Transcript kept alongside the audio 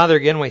Father,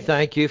 again, we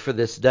thank you for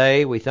this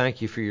day. We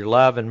thank you for your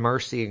love and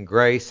mercy and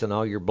grace and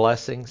all your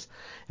blessings.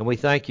 And we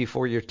thank you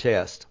for your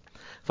test.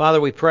 Father,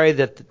 we pray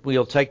that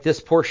we'll take this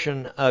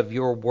portion of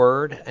your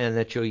word and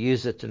that you'll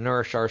use it to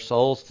nourish our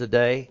souls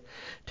today,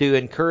 to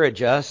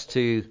encourage us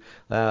to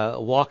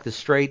walk the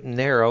straight and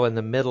narrow in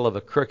the middle of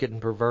a crooked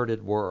and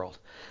perverted world.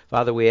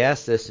 Father, we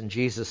ask this in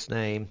Jesus'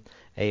 name.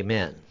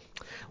 Amen.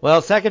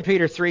 Well, 2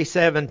 Peter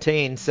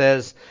 3:17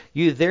 says,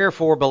 "You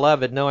therefore,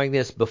 beloved, knowing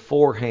this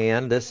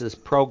beforehand," this is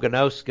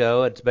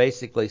prognosko, it's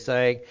basically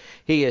saying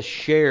he has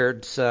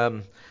shared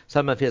some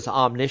of his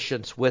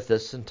omniscience with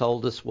us and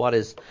told us what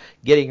is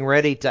getting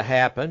ready to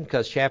happen,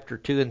 because chapter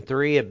 2 and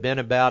 3 have been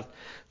about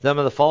some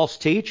of the false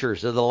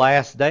teachers of the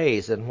last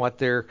days and what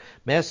their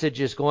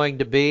message is going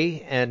to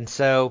be. And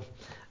so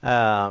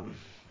I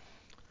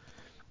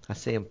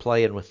see him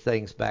playing with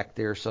things back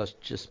there, so I was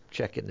just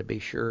checking to be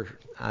sure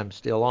I'm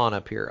still on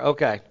up here.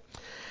 Okay.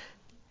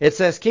 It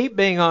says, "Keep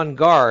being on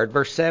guard,"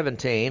 verse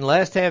 17,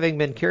 "lest having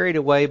been carried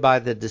away by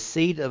the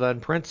deceit of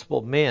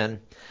unprincipled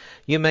men,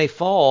 you may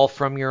fall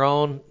from your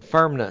own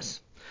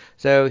firmness."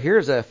 So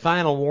here's a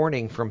final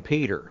warning from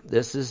Peter.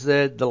 This is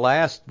the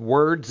last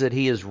words that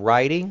he is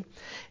writing,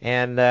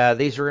 and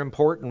these are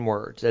important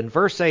words. In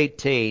verse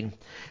 18,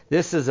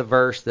 this is a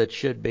verse that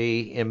should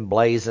be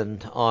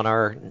emblazoned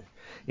on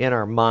in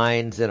our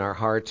minds, in our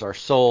hearts, our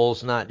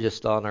souls, not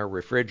just on our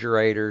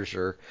refrigerators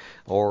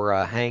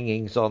or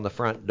hangings on the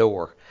front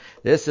door.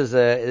 This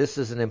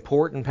is an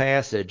important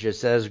passage. It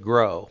says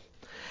grow.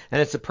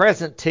 And it's a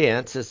present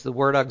tense. It's the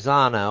word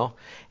oxano,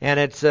 and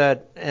it's an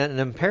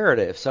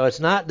imperative. So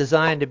it's not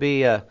designed to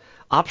be a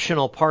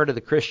optional part of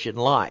the Christian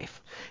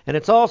life. And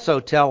it's also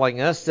telling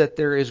us that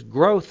there is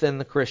growth in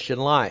the Christian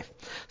life.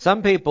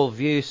 Some people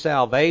view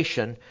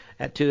salvation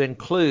to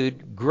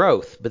include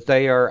growth, but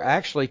they are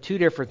actually two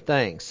different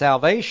things.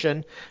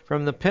 Salvation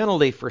from the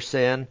penalty for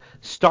sin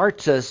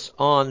starts us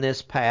on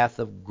this path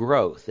of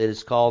growth. It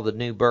is called the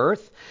new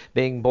birth,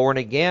 being born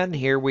again.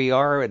 Here we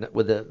are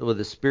with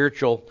a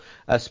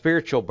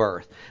spiritual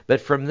birth.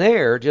 But from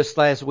there, just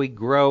as we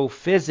grow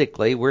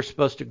physically, we're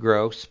supposed to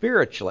grow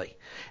spiritually,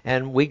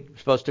 and we're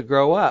supposed to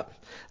grow up.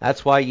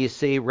 That's why you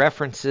see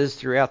references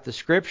throughout the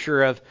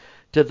Scripture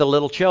to the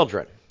little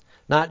children.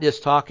 Not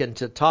just talking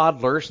to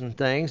toddlers and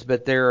things,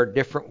 but there are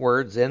different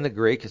words in the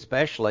Greek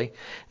especially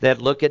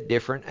that look at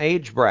different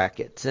age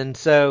brackets. And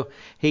so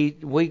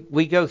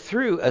we go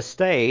through a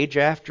stage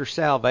after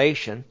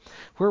salvation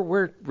where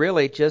we're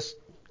really just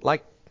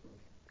like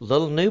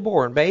little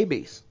newborn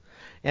babies.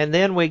 And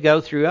then we go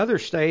through other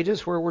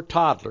stages where we're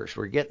toddlers.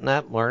 We're getting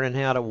up, learning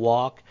how to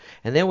walk.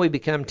 And then we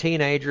become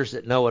teenagers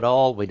that know it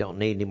all. We don't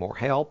need any more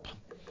help.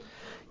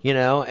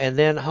 And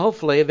then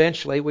hopefully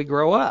eventually we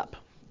grow up.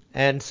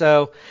 And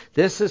so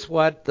this is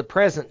what the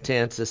present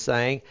tense is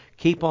saying.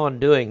 Keep on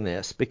doing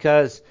this,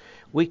 because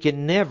we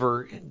can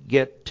never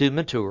get too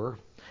mature,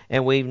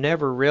 and we've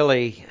never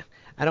really,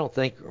 I don't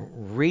think,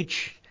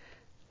 reach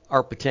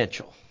our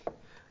potential.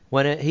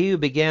 He who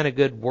began a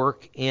good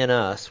work in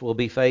us will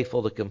be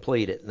faithful to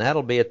complete it. And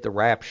that'll be at the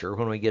rapture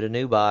when we get a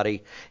new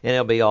body, and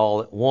it'll be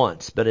all at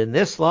once. But in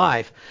this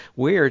life,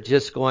 we're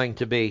going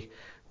to be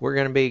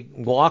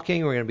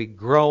walking, we're going to be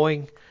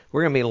growing,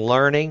 we're going to be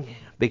learning,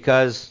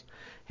 because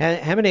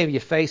how many of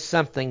you faced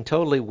something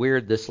totally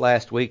weird this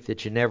last week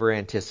that you never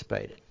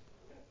anticipated?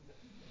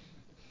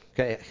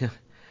 Okay.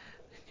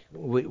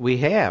 We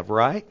have,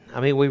 right?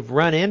 I mean, we've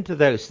run into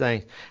those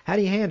things. How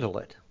do you handle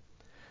it?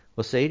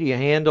 Well, see, do you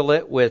handle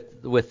it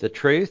with the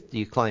truth? Do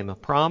you claim a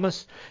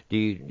promise? Do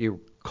you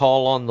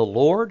call on the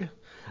Lord?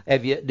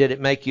 Did it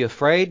make you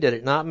afraid? Did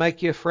it not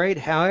make you afraid?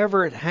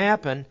 However it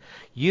happened,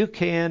 you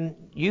can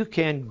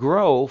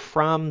grow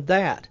from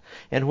that.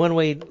 And when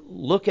we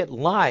look at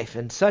life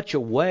in such a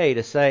way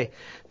to say,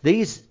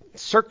 these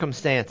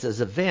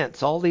circumstances,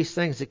 events, all these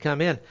things that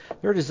come in,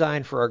 they're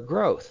designed for our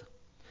growth.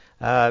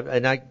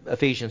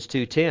 Ephesians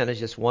 2:10 is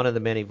just one of the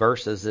many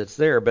verses that's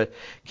there. But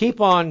keep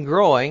on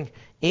growing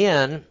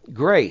in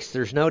grace.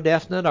 There's no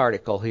definite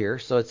article here.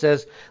 So it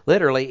says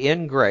literally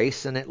in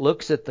grace, and it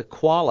looks at the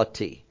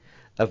quality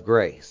of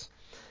grace.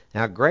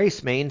 Now,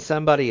 grace means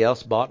somebody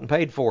else bought and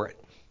paid for it.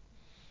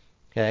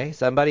 Okay?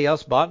 Somebody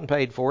else bought and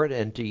paid for it,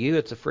 and to you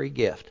it's a free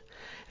gift.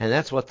 And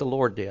that's what the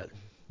Lord did.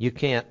 You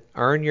can't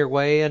earn your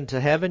way into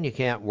heaven. You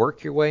can't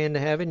work your way into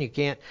heaven. You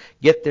can't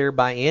get there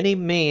by any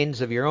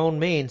means of your own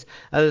means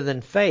other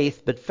than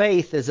faith. But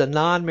faith is a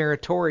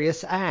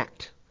non-meritorious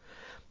act.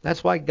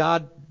 That's why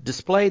God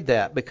displayed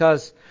that,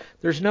 because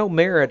there's no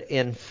merit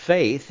in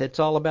faith. It's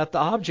all about the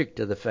object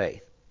of the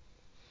faith.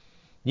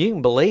 You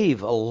can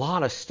believe a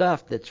lot of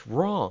stuff that's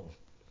wrong.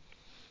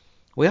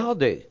 We all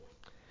do.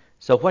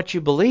 So what you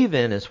believe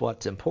in is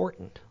what's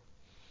important.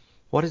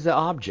 What is the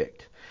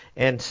object?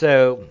 And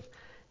so,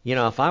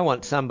 if I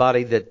want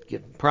somebody that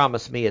can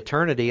promise me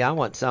eternity, I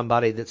want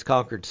somebody that's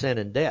conquered sin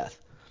and death.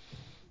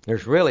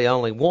 There's really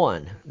only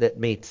one that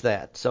meets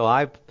that. So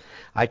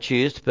I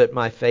choose to put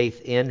my faith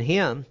in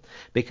him,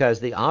 because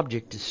the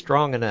object is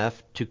strong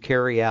enough to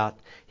carry out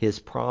his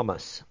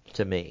promise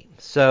to me.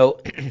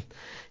 So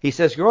he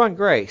says, grow in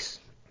grace.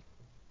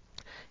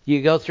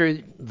 You go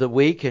through the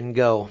week and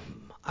go,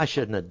 I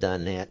shouldn't have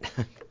done that.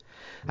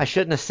 I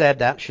shouldn't have said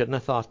that. Shouldn't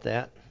have thought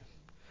that.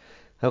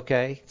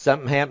 Okay,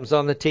 something happens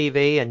on the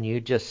TV and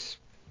you just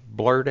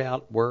blurt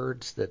out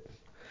words that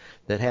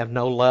have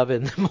no love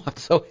in them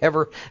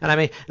whatsoever. And I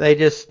mean,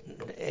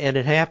 and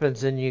it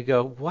happens and you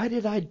go, why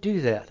did I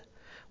do that?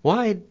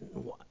 Why?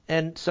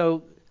 And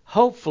so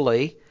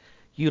hopefully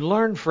you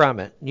learn from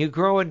it. You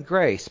grow in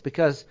grace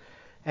because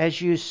as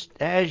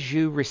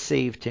you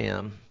received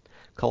him,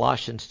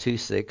 Colossians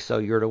 2:6, so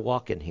you're to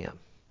walk in him.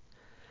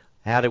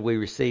 How do we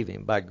receive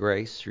him? By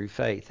grace through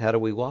faith. How do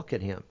we walk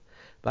in him?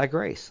 By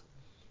grace.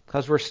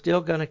 Because we're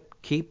still going to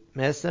keep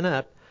messing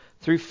up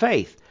through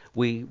faith.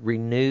 We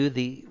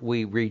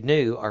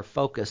renew our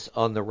focus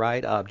on the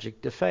right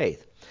object of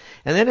faith.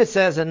 And then it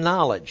says in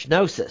knowledge,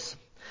 gnosis.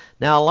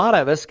 Now a lot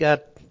of us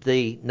got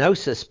the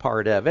gnosis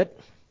part of it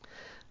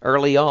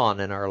early on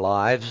in our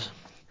lives.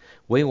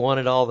 We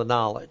wanted all the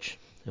knowledge.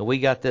 And we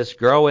got this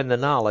grow in the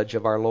knowledge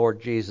of our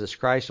Lord Jesus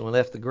Christ, and we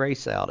left the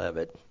grace out of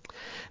it.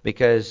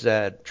 Because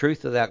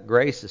truth without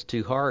grace is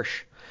too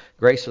harsh.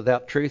 Grace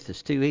without truth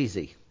is too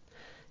easy.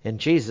 And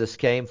Jesus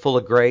came full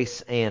of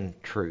grace and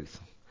truth.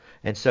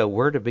 And so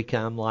we're to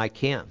become like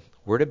him.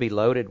 We're to be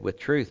loaded with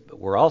truth, but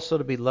we're also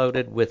to be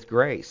loaded with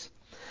grace.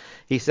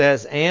 He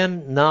says,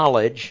 and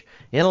knowledge,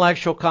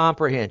 intellectual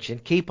comprehension,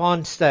 keep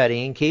on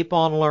studying, keep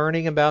on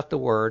learning about the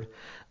Word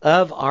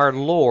of our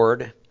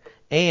Lord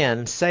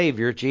and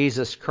Savior,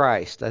 Jesus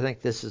Christ. I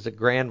think this is a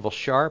Granville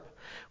Sharp,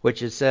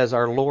 which it says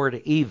our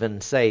Lord,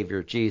 even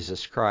Savior,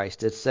 Jesus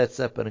Christ. It sets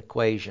up an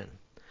equation.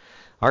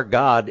 Our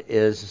God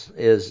is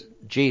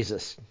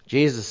Jesus.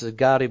 Jesus is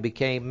God who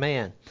became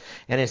man.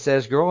 And it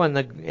says, grow in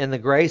the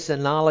grace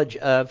and knowledge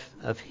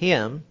of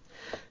him.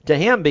 To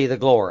him be the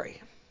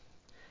glory.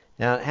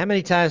 Now, how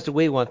many times do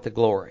we want the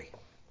glory?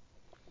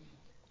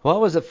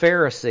 What was the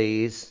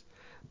Pharisees,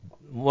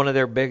 one of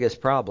their biggest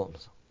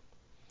problems?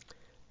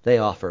 They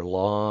offer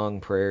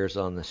long prayers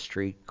on the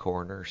street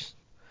corners,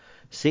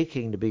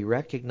 seeking to be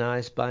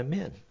recognized by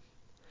men.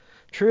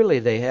 Truly,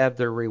 they have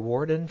their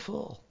reward in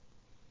full.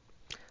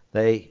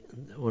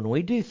 When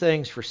we do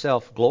things for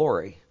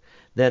self-glory,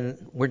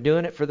 then we're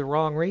doing it for the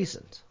wrong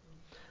reasons.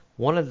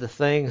 One of the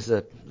things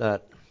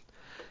that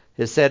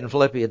is said in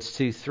Philippians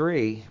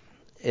 2:3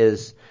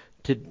 is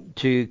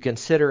to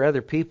consider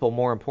other people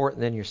more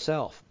important than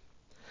yourself.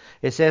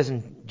 It says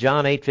in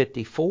John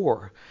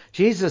 8:54,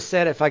 Jesus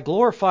said, if I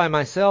glorify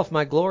myself,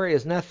 my glory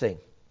is nothing.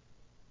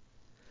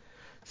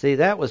 See,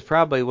 that was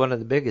probably one of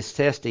the biggest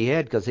tests he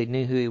had because he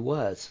knew who he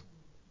was.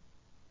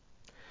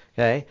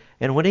 Okay?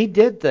 And when he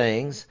did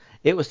things,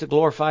 it was to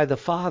glorify the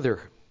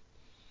Father,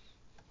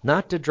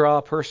 not to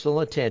draw personal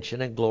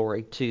attention and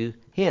glory to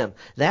him.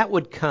 That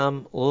would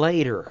come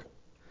later,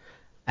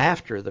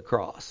 after the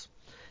cross.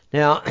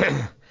 Now,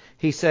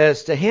 he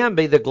says, to him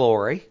be the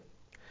glory,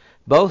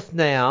 both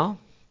now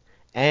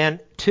and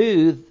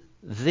to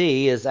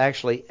thee is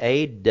actually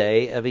a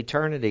day of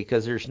eternity,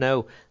 because there's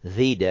no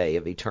the day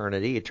of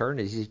eternity.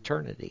 Eternity is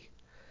eternity.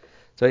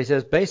 So he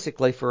says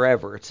basically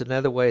forever. It's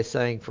another way of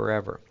saying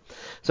forever.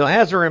 So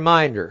as a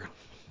reminder,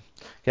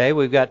 okay,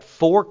 we've got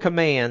 4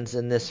 commands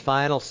in this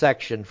final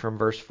section from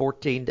verse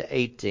 14 to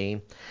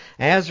 18.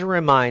 As a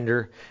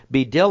reminder,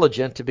 be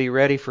diligent to be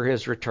ready for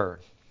his return.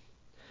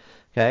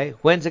 Okay,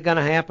 when's it going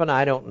to happen?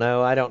 I don't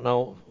know. I don't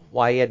know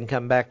why he hadn't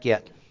come back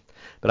yet.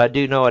 But I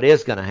do know it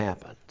is going to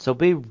happen. So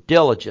be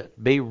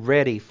diligent. Be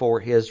ready for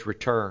his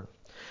return.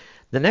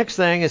 The next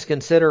thing is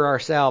consider our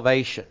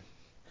salvation.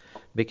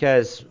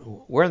 Because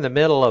we're in the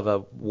middle of a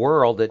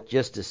world that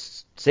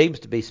just seems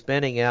to be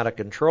spinning out of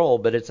control,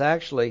 but it's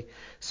actually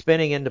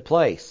spinning into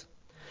place.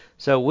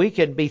 So we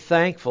can be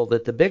thankful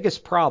that the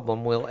biggest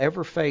problem we'll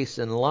ever face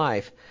in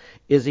life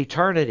is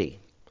eternity.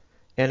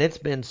 And it's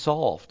been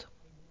solved.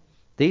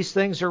 These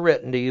things are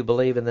written, do you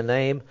believe, in the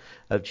name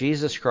of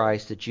Jesus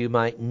Christ, that you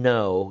might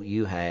know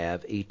you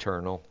have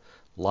eternal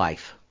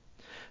life.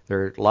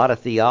 There are a lot of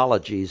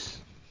theologies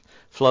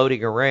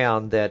floating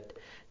around that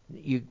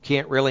you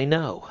can't really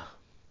know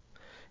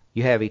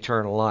you have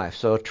eternal life.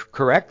 So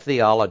correct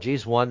theology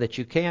is one that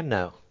you can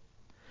know.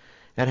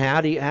 And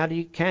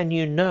can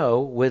you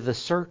know with a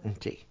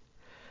certainty?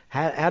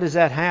 How does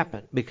that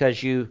happen?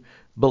 Because you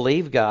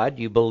believe God,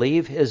 you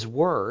believe his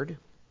word,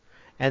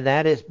 and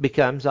that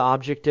becomes the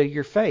object of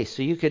your faith.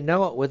 So you can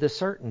know it with a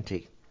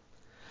certainty.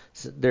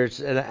 So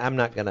I'm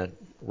not going to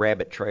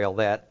rabbit trail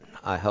that,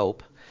 I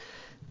hope.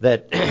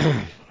 That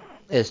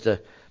is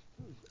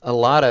a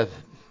lot of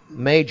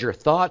major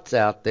thoughts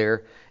out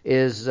there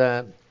is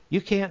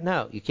you can't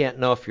know. You can't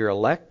know if you're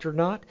elect or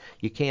not.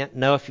 You can't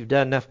know if you've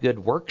done enough good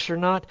works or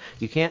not.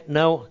 You can't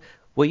know.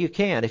 Well, you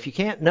can. If you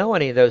can't know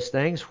any of those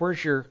things,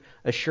 where's your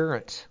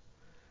assurance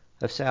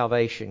of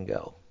salvation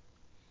go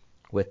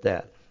with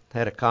that? I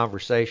had a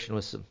conversation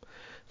with some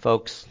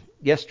folks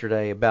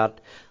yesterday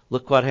about,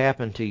 look what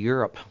happened to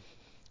Europe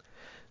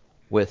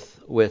with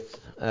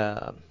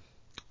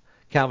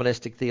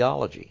Calvinistic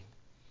theology,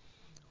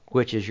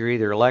 which is you're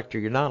either elect or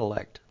you're not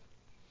elect.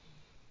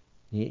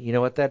 You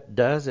know what that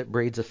does? It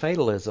breeds a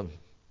fatalism.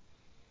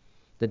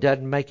 that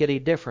doesn't make any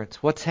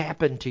difference. What's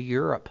happened to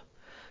Europe?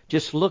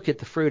 Just look at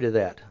the fruit of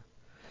that.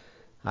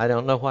 I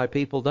don't know why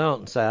people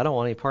don't say, I don't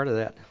want any part of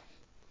that.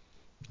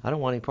 I don't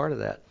want any part of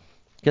that.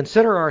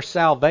 Consider our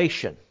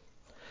salvation.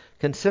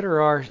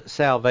 Consider our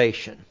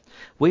salvation.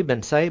 We've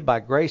been saved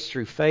by grace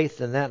through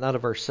faith, and that not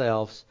of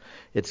ourselves.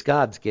 It's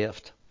God's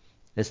gift.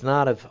 It's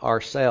not of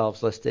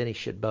ourselves, lest any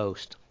should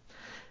boast.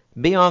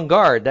 Be on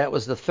guard. That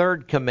was the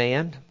third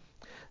command.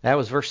 That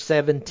was verse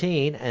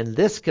 17. And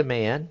this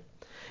command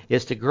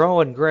is to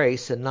grow in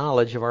grace and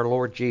knowledge of our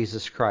Lord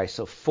Jesus Christ.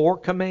 So 4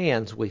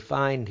 commands we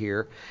find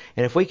here.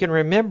 And if we can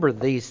remember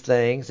these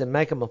things and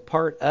make them a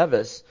part of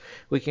us,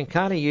 we can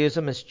kind of use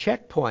them as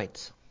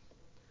checkpoints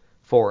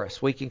for us.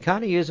 We can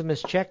kind of use them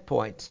as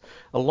checkpoints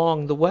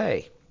along the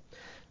way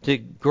to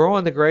grow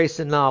in the grace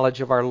and knowledge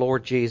of our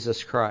Lord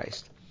Jesus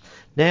Christ.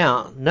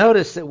 Now,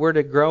 notice that we're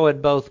to grow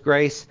in both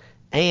grace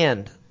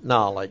and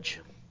knowledge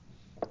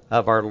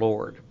of our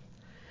Lord,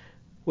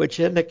 which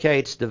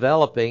indicates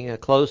developing a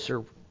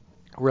closer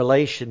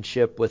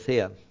relationship with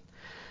Him.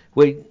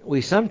 We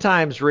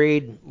sometimes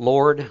read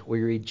Lord,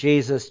 we read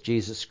Jesus,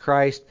 Jesus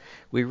Christ.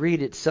 We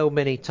read it so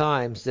many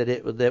times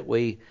that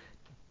we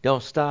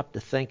don't stop to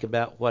think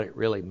about what it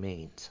really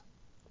means.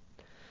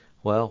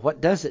 Well,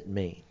 what does it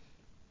mean?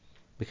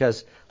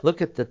 Because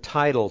look at the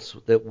titles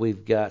that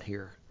we've got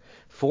here.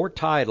 4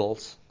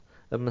 titles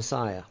of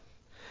Messiah.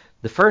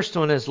 The first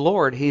one is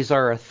Lord. He's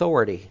our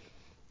authority,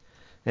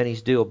 and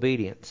He's due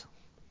obedience.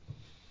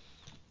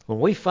 When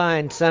we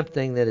find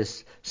something that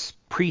is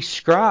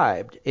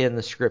prescribed in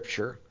the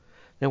Scripture,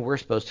 then we're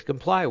supposed to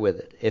comply with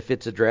it. If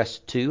it's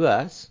addressed to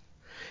us,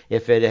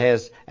 if it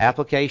has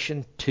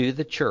application to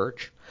the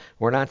church,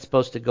 we're not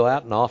supposed to go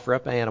out and offer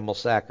up animal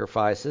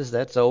sacrifices.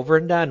 That's over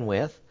and done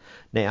with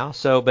now.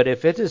 But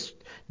if it is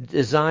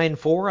designed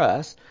for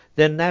us,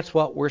 then that's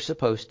what we're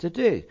supposed to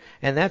do.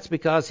 And that's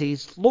because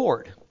He's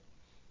Lord.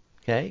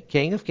 Okay?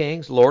 King of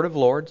kings, Lord of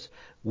lords.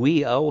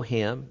 We owe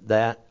Him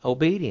that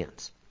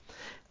obedience.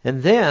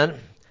 And then,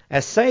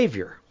 as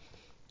Savior,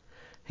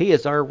 He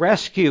is our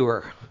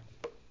rescuer.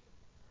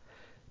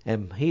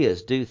 And He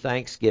is due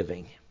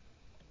thanksgiving.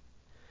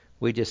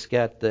 We just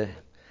got to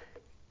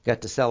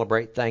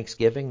celebrate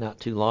Thanksgiving not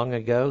too long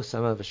ago.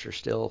 Some of us are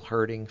still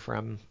hurting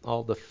from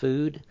all the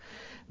food.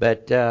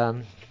 But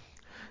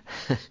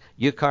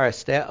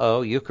Eucharist.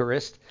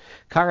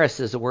 Charis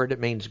is a word that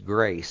means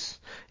grace.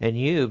 And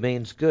you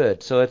means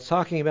good. So it's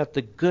talking about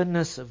the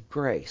goodness of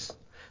grace.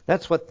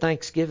 That's what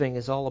Thanksgiving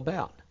is all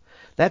about.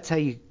 That's how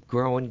you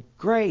grow in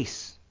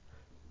grace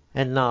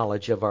and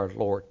knowledge of our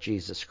Lord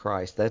Jesus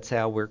Christ. That's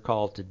how we're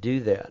called to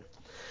do that.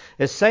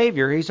 As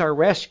Savior, He's our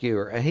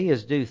rescuer, and He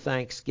is due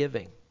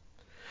thanksgiving.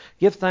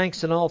 Give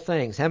thanks in all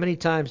things. How many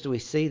times do we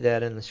see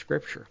that in the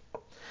Scripture?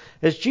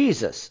 As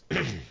Jesus,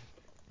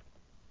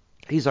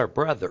 He's our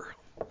brother,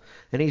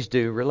 and He's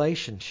due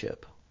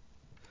relationship.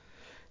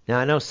 Now,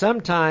 I know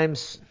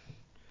sometimes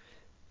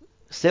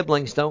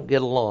siblings don't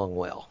get along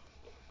well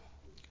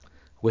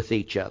with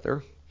each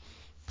other.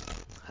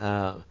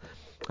 I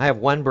have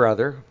one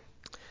brother.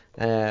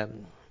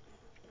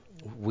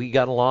 We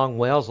got along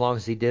well as long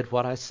as he did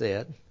what I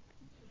said.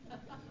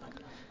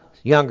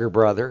 Younger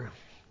brother,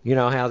 you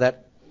know how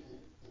that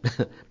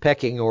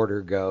pecking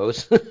order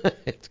goes.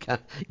 It's kind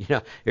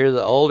of, here's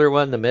the older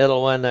one, the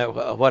middle one,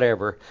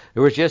 whatever.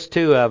 There was just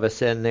 2 of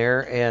us in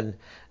there, and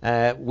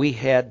we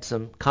had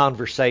some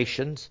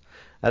conversations,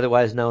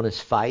 otherwise known as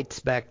fights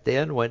back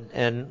then.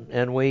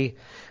 And we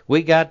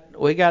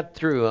got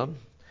through them,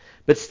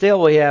 but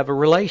still we have a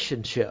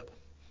relationship.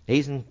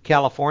 He's in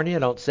California.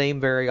 Don't see him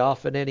very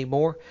often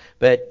anymore,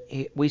 but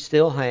we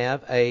still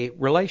have a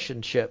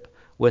relationship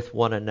with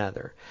one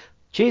another.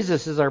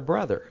 Jesus is our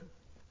brother,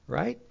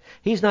 right?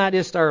 He's not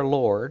just our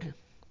Lord,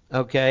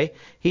 okay?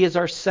 He is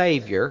our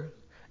Savior,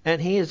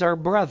 and He is our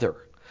brother.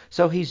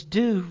 So He's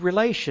due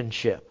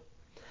relationship.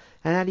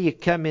 And how do you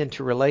come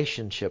into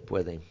relationship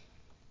with Him?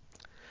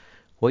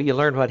 Well, you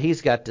learn what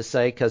He's got to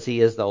say because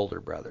He is the older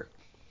brother,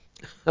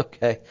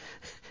 okay?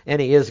 And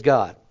He is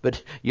God.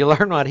 But you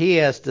learn what He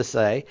has to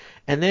say,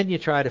 and then you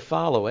try to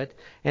follow it.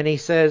 And He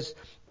says,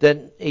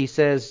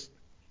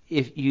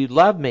 if you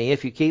love Me,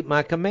 if you keep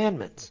My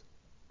commandments.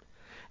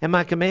 And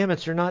My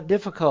commandments are not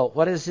difficult.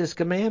 What is His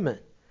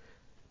commandment?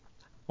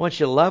 I want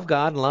you to love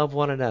God and love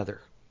one another.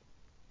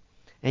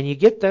 And you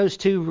get those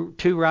two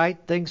right,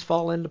 things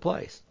fall into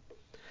place.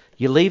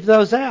 You leave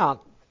those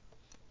out,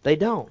 they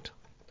don't.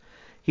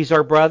 He's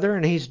our brother,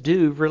 and He's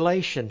due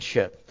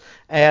relationship.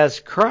 As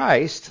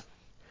Christ,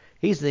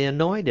 He's the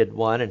anointed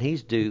one, and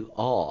He's due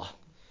awe,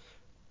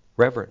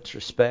 reverence,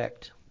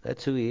 respect.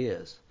 That's who He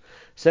is.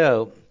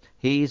 So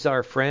He's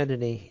our friend,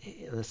 and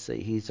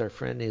He's our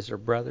friend, He's our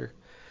brother,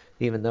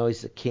 even though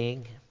He's the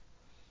King.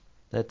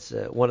 That's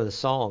one of the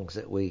songs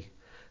that we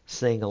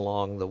sing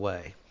along the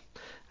way.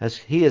 As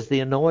He is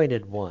the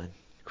anointed one,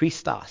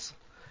 Christos,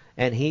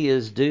 and He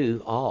is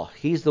due awe.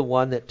 He's the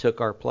one that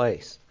took our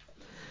place.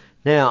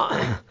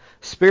 Now,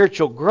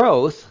 spiritual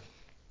growth,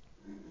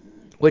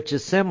 which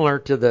is similar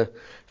to the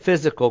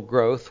physical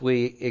growth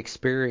we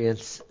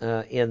experience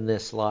in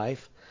this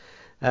life,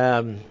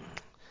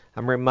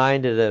 I'm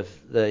reminded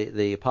of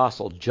the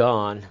Apostle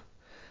John,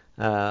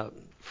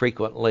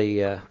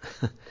 frequently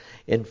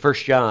in 1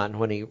 John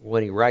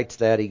when he writes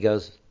that, he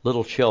goes,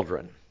 little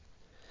children.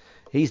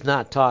 He's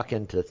not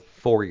talking to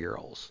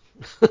 4-year-olds.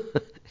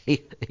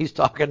 He's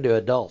talking to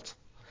adults,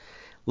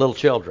 little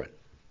children.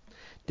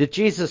 Did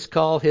Jesus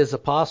call his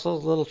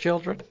apostles little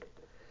children?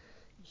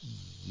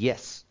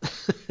 Yes.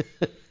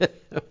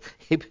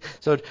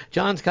 So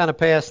John's kind of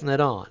passing it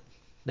on.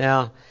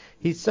 Now,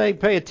 he's saying,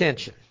 pay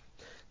attention.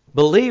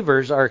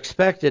 Believers are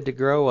expected to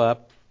grow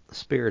up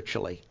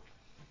spiritually.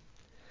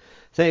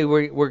 Say,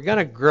 we're going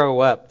to grow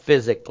up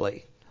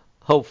physically,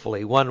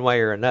 hopefully, one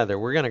way or another.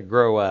 We're going to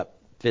grow up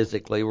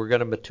physically. We're going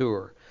to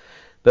mature.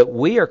 But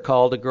we are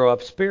called to grow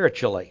up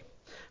spiritually.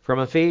 From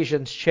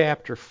Ephesians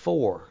chapter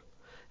 4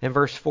 and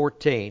verse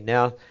 14.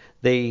 Now,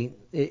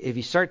 if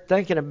you start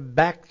thinking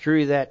back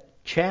through that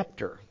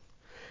chapter,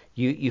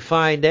 you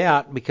find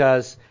out,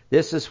 because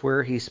this is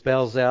where he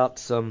spells out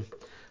some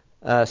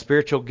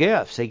spiritual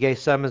gifts. He gave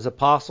some as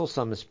apostles,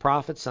 some as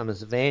prophets, some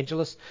as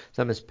evangelists,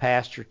 some as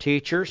pastor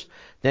teachers.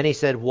 Then he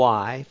said,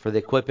 why? For the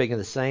equipping of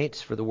the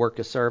saints, for the work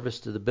of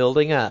service to the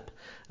building up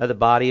of the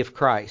body of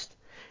Christ.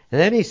 And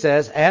then he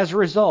says, as a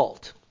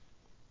result,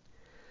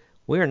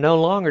 we are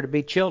no longer to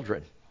be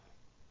children.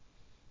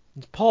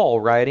 It's Paul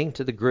writing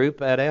to the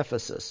group at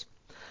Ephesus,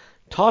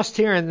 tossed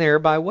here and there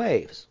by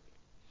waves.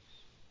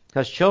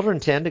 Because children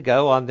tend to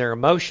go on their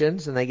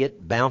emotions and they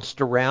get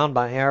bounced around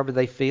by however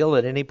they feel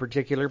at any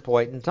particular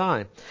point in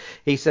time.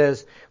 He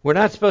says, we're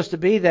not supposed to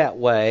be that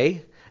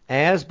way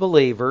as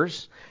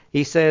believers.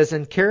 He says,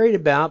 and carried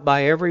about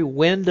by every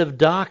wind of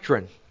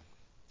doctrine,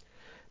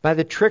 by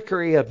the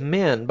trickery of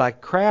men, by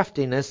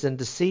craftiness and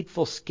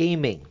deceitful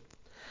scheming.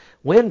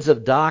 Winds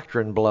of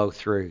doctrine blow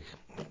through.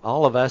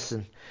 All of us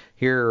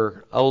here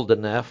are old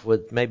enough,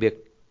 with maybe a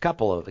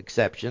couple of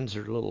exceptions,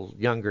 are a little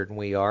younger than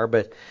we are,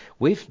 but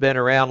we've been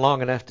around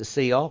long enough to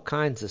see all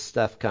kinds of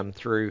stuff come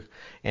through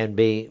and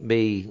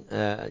be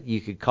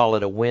you could call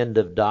it a wind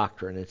of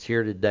doctrine. It's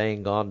here today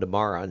and gone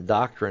tomorrow, and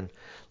doctrine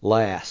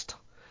lasts.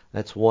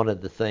 That's one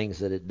of the things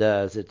that it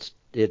does.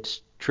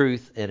 It's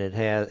truth, and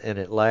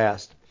it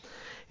lasts.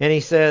 And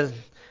he says,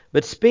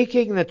 but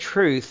speaking the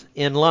truth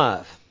in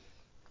love.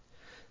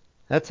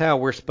 That's how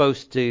we're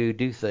supposed to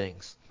do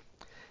things.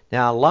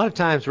 Now, a lot of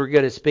times we're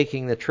good at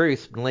speaking the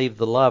truth and leave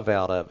the love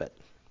out of it.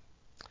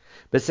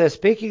 But it says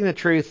speaking the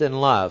truth in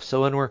love.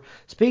 So when we're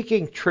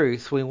speaking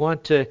truth,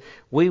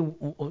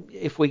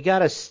 if we got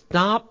to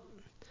stop,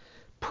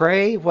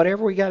 pray,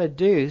 whatever we got to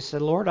do, say,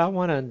 Lord, I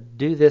want to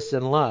do this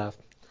in love.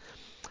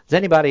 Has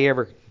anybody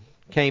ever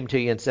came to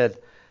you and said,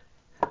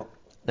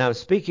 now I'm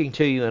speaking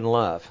to you in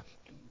love?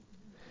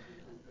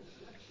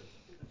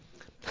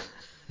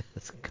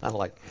 It's kind of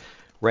like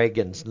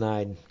Reagan's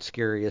 9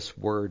 scariest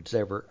words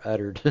ever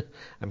uttered.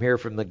 I'm here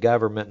from the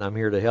government and I'm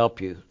here to help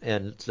you.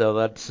 And so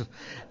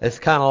it's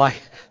kind of like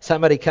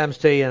somebody comes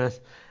to you and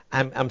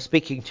I'm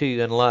speaking to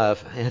you in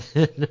love.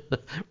 And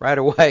right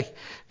away, if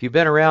you've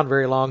been around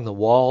very long, the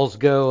walls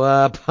go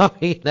up. I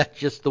mean, that's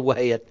just the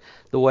way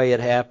it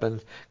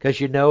happens, because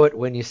you know it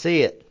when you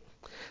see it.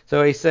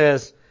 So he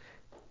says,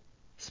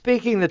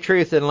 speaking the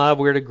truth in love,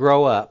 we're to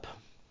grow up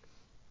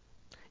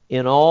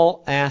in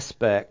all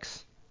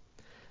aspects,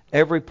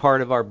 every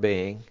part of our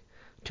being,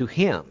 to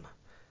Him.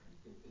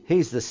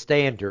 He's the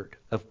standard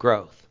of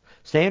growth.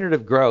 Standard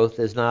of growth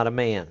is not a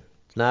man.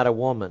 It's not a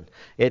woman.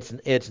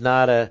 It's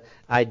not a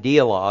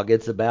ideologue.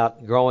 It's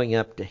about growing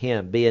up to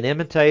Him. Be an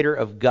imitator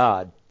of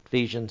God.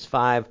 Ephesians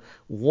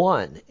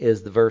 5:1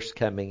 is the verse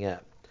coming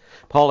up.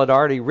 Paul had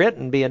already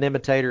written, be an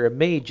imitator of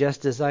me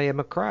just as I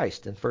am of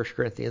Christ, in 1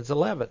 Corinthians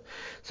 11.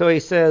 So he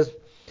says,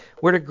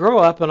 we're to grow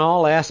up in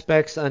all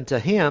aspects unto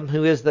Him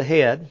who is the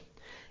head,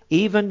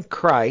 even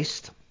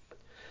Christ,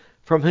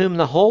 from whom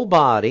the whole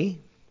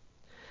body,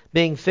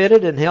 being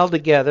fitted and held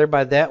together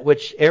by that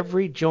which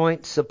every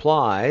joint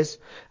supplies,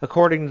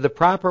 according to the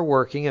proper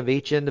working of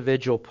each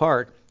individual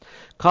part,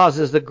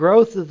 causes the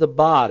growth of the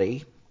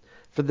body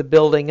for the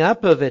building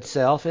up of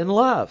itself in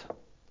love.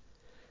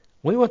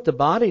 We want the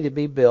body to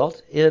be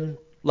built in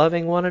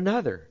loving one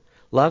another,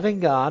 loving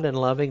God and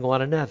loving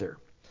one another.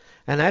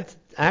 And that's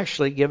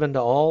actually given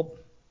to all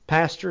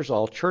pastors,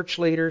 all church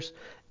leaders,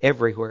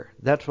 everywhere.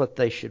 That's what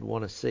they should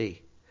want to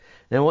see.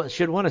 They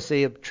should want to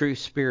see a true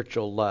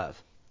spiritual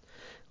love.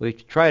 We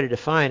try to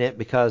define it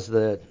because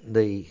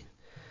the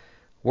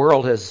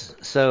world has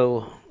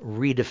so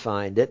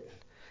redefined it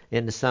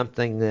into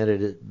something that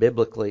it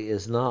biblically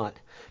is not.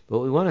 But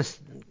we want to,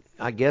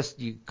 I guess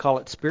you call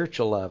it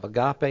spiritual love,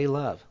 agape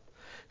love.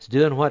 It's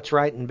doing what's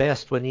right and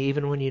best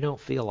even when you don't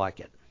feel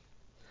like it.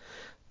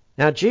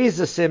 Now,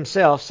 Jesus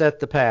Himself set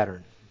the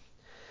pattern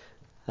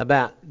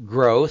about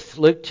growth.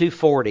 Luke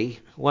 2:40,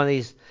 one of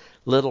these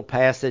little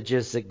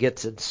passages that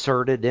gets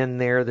inserted in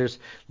there. There's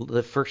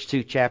the first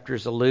 2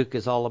 chapters of Luke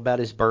is all about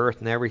His birth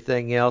and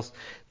everything else.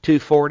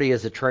 2:40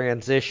 is a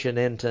transition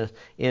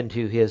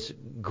into His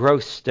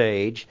growth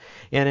stage.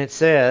 And it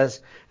says,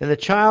 and the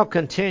child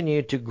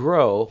continued to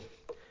grow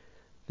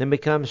and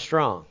become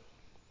strong,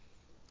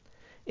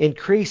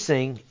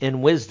 increasing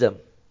in wisdom.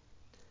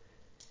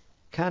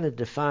 kind of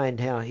defined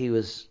how he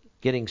was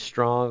getting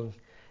strong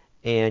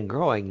and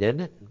growing,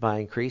 didn't it? By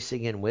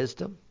increasing in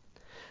wisdom.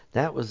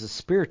 That was a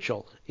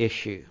spiritual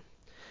issue.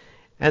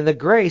 And the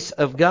grace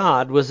of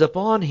God was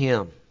upon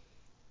him.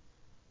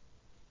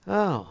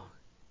 Oh,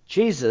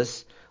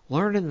 Jesus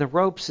learning the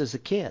ropes as a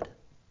kid.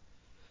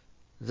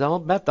 It's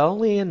about the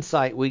only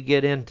insight we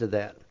get into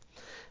that.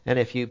 And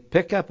if you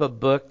pick up a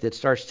book that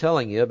starts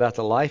telling you about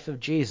the life of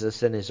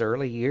Jesus in his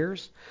early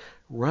years,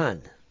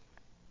 run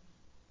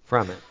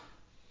from it.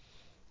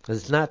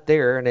 It's not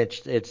there, and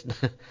it's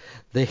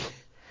the.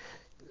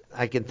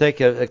 I can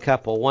think of a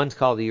couple. One's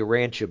called the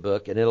Urantia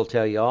book, and it'll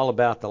tell you all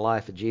about the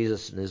life of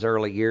Jesus in his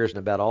early years and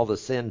about all the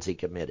sins he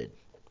committed.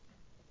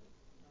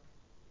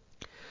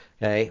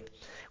 Okay,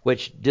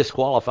 which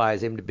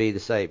disqualifies him to be the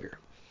Savior.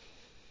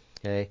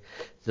 Okay,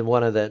 it's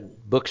one of the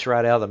books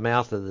right out of the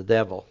mouth of the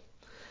devil.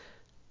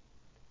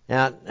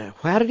 Now,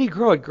 how did he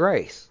grow in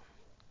grace?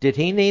 Did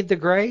he need the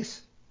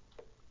grace?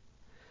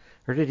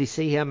 Or did he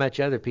see how much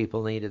other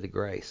people needed the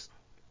grace?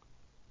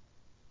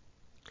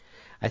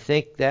 I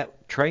think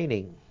that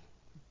training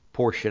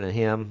portion of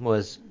him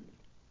was,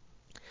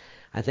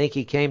 I think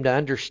he came to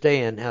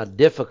understand how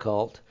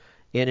difficult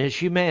in his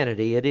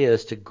humanity it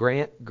is to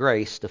grant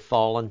grace to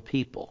fallen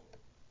people.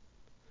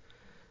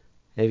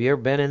 Have you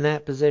ever been in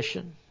that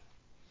position?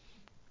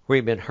 Where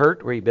you've been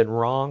hurt, where you've been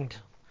wronged?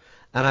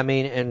 And I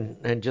mean,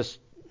 and just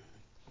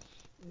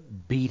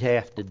beat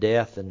half to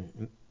death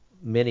in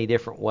many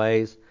different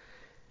ways.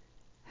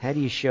 How do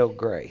you show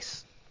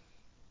grace?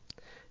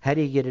 How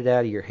do you get it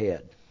out of your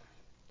head?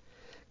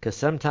 Because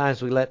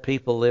sometimes we let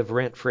people live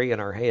rent-free in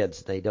our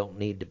heads. They don't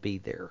need to be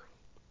there.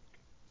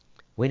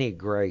 We need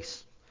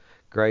grace.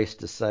 Grace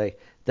to say,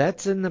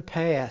 that's in the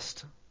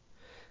past.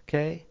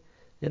 Okay?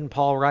 Didn't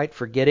Paul write,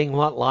 forgetting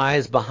what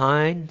lies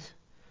behind,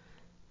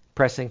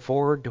 pressing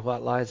forward to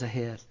what lies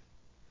ahead?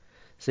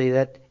 See,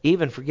 that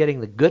even forgetting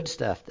the good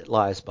stuff that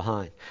lies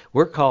behind.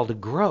 We're called to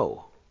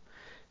grow.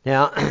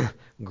 Now,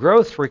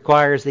 growth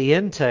requires the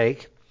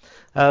intake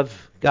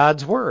of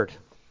God's Word.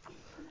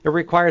 It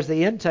requires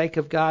the intake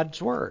of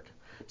God's Word.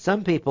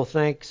 Some people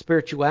think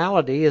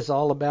spirituality is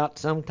all about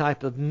some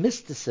type of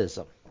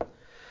mysticism.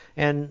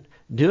 And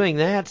doing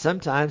that,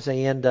 sometimes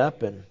they end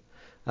up in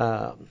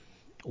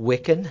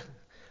Wiccan,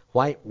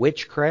 white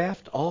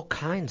witchcraft, all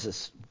kinds of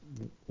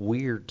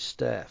weird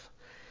stuff.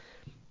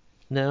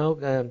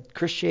 No,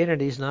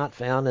 Christianity is not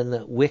found in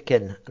the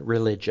Wiccan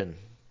religion.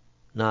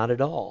 Not at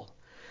all.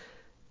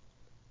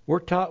 We're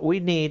taught we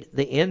need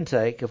the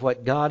intake of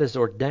what God has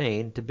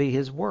ordained to be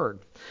His Word.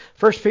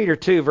 1 Peter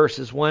 2,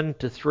 verses 1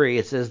 to 3,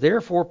 it says,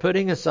 therefore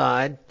putting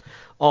aside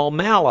all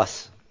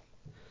malice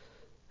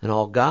and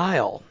all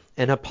guile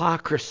and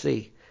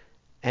hypocrisy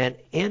and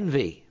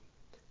envy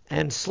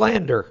and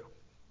slander,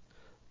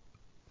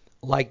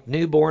 like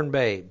newborn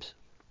babes.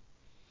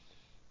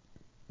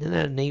 Isn't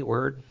that a neat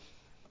word?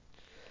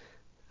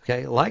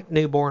 Okay, like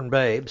newborn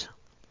babes,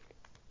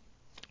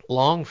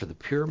 long for the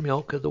pure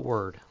milk of the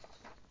Word,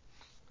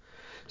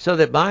 so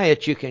that by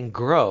it you can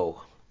grow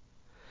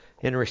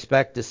in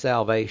respect to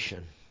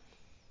salvation.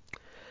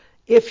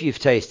 If you've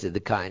tasted the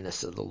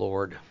kindness of the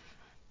Lord.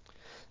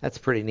 That's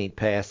a pretty neat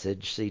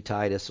passage. See,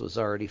 Titus was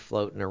already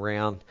floating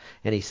around,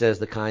 and he says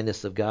the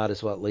kindness of God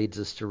is what leads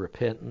us to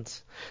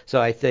repentance.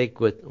 So I think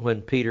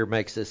when Peter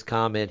makes this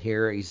comment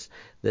here,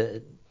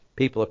 the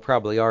people have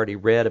probably already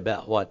read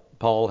about what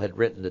Paul had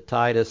written to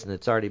Titus, and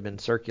it's already been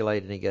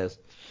circulated, and he goes,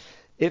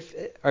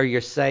 are you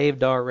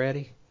saved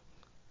already?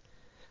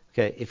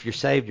 Okay, if you're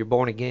saved, you're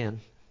born again.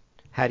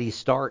 How do you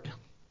start?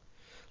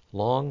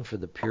 Long for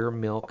the pure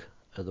milk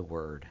of the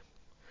Word.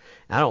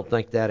 I don't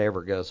think that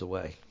ever goes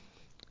away.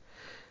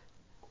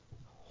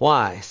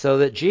 Why? So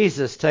that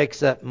Jesus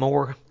takes up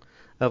more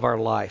of our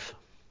life.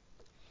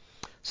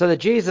 So that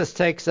Jesus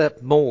takes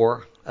up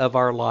more of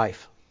our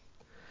life.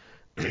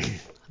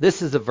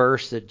 This is a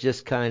verse that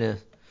just kind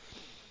of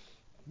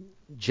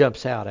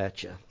jumps out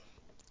at you.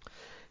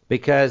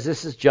 Because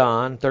this is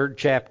John, third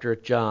chapter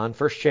of John.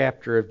 First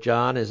chapter of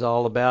John is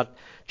all about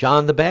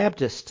John the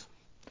Baptist.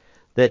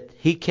 That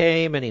he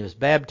came and he was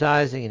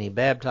baptizing and he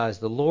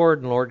baptized the Lord,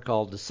 and the Lord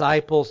called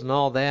disciples and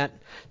all that.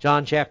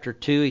 John chapter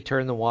 2, he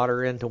turned the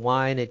water into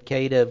wine at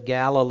Cana of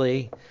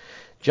Galilee.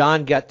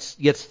 John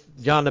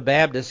the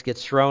Baptist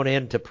gets thrown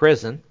into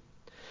prison.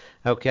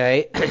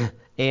 Okay,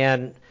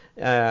 and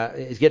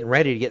is getting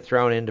ready to get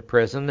thrown into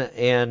prison,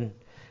 and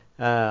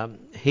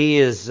he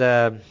is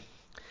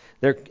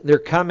they're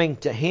coming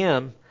to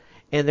him,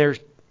 and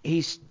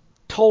he's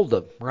told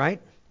them, right?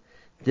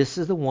 This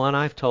is the one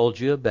I've told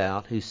you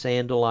about, whose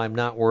sandal I'm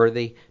not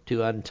worthy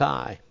to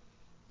untie.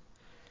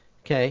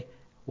 Okay,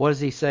 what does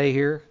he say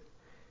here?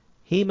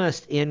 He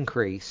must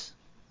increase.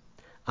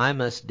 I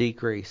must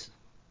decrease.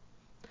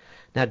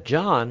 Now,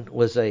 John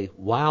was a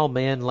wild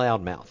man,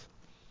 loudmouth.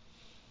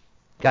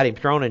 Got him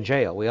thrown in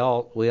jail. We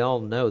all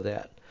know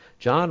that.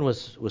 John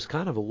was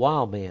kind of a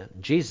wild man.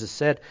 Jesus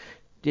said,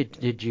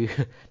 Did you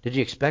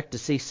expect to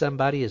see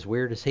somebody as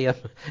weird as him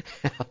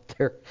out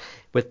there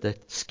with the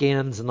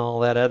skins and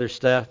all that other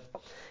stuff?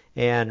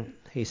 And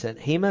he said,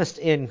 he must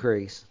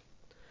increase.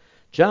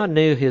 John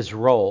knew his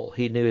role.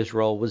 He knew his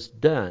role was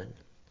done.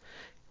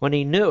 When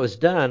he knew it was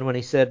done, when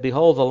he said,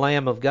 "Behold the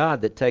Lamb of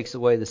God that takes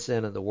away the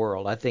sin of the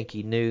world," I think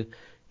he knew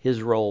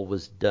his role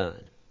was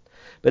done.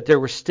 But there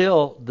were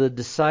still the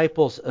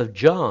disciples of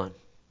John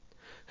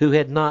who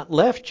had not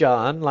left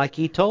John like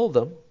he told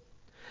them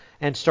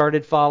and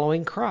started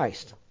following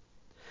Christ.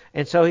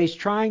 And so he's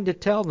trying to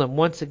tell them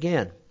once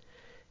again,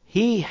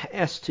 he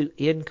has to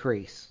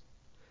increase.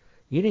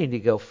 You need to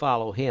go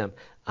follow him.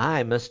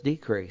 I must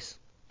decrease.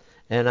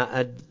 And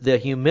the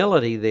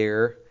humility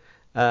there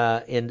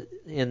in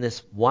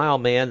this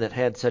wild man that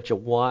had such a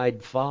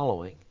wide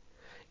following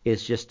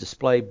is just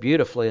displayed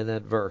beautifully in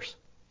that verse.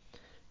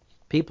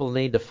 People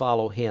need to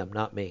follow him,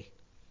 not me.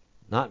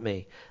 Not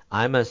me.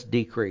 I must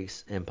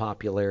decrease in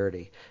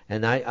popularity.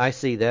 And I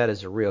see that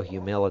as a real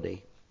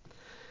humility.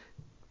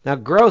 Now,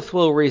 growth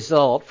will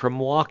result from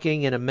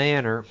walking in a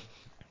manner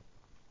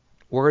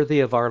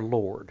worthy of our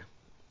Lord.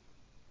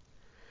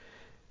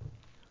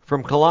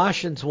 From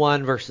Colossians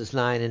 1, verses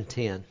 9 and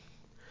 10.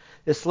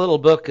 This little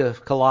book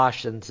of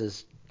Colossians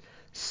is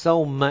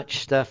so much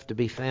stuff to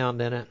be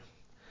found in it.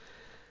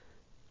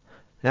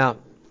 Now,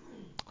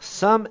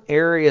 some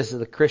areas of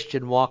the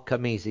Christian walk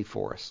come easy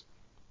for us,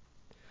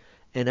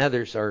 and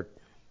others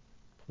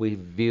we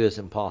view as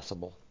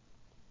impossible.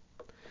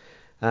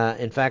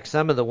 In fact,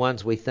 some of the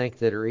ones we think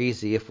that are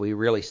easy, if we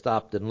really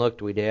stopped and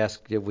looked, we'd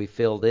ask, have we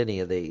filled any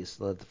of these?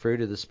 The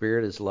fruit of the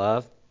Spirit is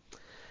love.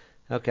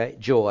 Okay,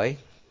 joy.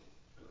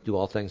 Do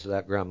all things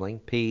without grumbling.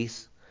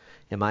 Peace.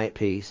 Am I at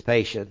peace?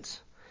 Patience.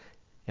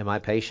 Am I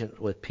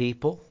patient with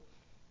people?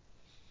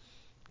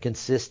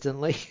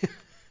 Consistently.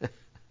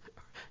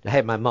 I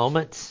have my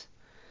moments.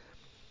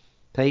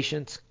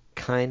 Patience,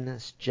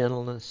 kindness,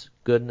 gentleness,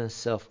 goodness,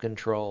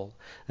 self-control.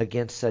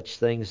 Against such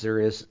things there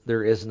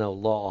is no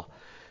law.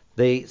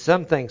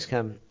 Some things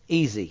come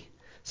easy.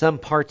 Some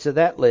parts of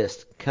that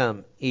list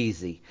come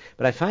easy.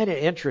 But I find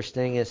it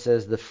interesting, it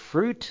says the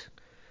fruit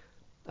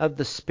of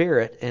the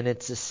Spirit, and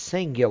it's a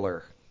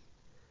singular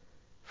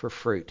for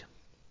fruit.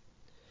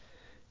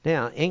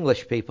 Now,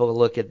 English people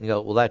look at it and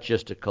go, well, that's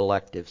just a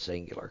collective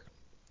singular.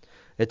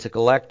 It's a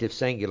collective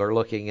singular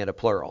looking at a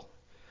plural.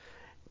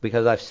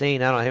 Because I've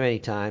seen, I don't know how many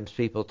times,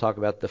 people talk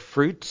about the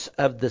fruits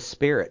of the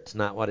Spirit. It's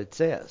not what it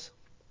says.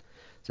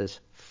 It says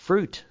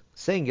fruit,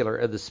 singular,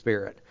 of the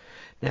Spirit.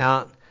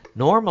 Now,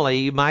 normally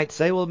you might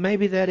say, well,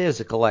 maybe that is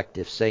a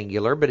collective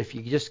singular, but if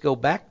you just go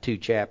back 2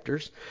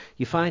 chapters,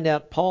 you find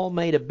out Paul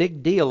made a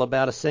big deal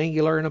about a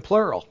singular and a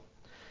plural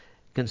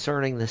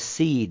concerning the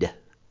seed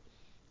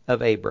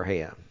of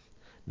Abraham,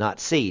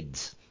 not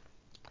seeds.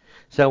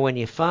 So when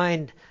you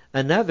find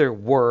another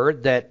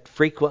word that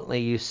frequently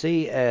you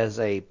see as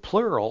a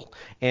plural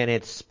and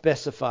it's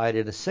specified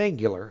in a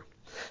singular,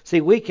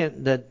 see,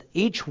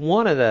 each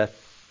one of the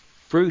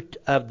fruit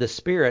of the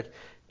Spirit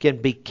can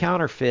be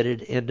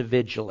counterfeited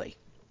individually,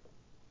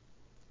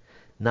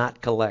 not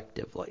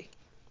collectively.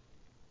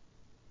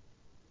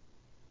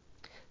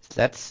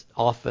 That's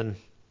often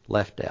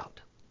left out.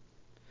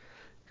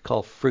 It's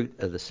called fruit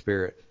of the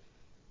Spirit.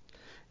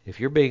 If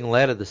you're being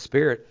led of the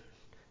Spirit,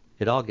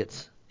 it all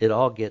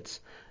gets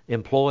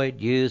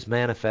employed, used,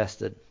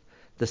 manifested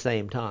at the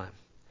same time.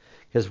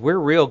 Because we're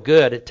real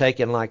good at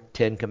taking like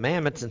 10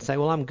 commandments and say,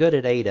 well, I'm good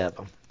at 8 of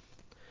them.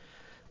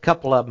 A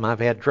couple of them I've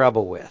had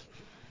trouble with.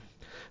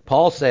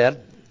 Paul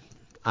said,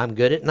 I'm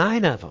good at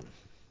 9 of them.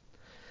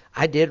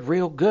 I did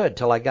real good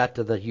till I got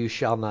to the you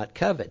shall not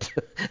covet.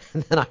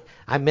 And then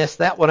I messed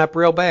that one up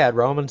real bad,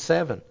 Romans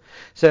 7.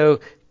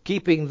 So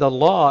keeping the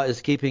law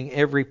is keeping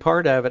every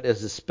part of it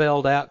as is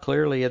spelled out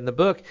clearly in the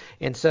book.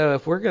 And so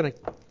if we're going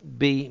to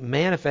be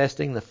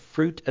manifesting the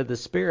fruit of the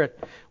Spirit,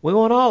 we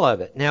want all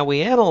of it. Now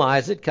we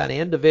analyze it kind of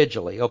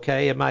individually.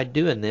 Okay, am I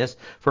doing this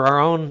for our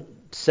own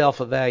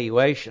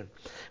self-evaluation?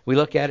 We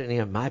look at it and,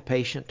 am I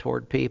patient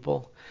toward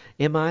people?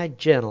 Am I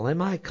gentle?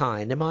 Am I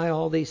kind? Am I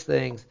all these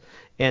things?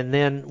 And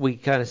then we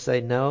kind of say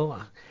no.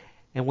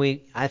 And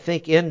I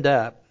think, end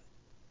up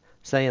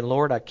saying,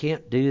 Lord, I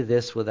can't do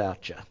this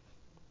without you.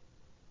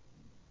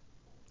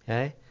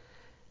 Okay?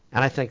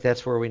 And I think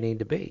that's where we need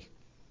to be.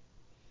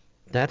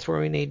 That's where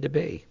we need to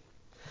be.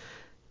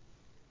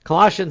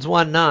 Colossians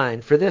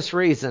 1:9, for this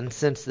reason,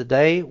 since the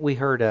day we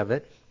heard of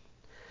it,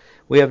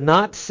 we have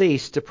not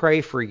ceased to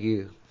pray for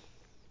you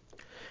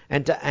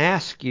and to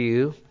ask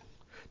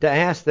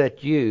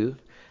that you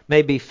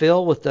may be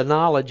filled with the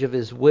knowledge of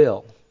His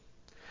will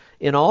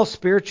in all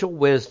spiritual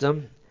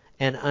wisdom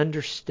and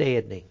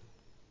understanding.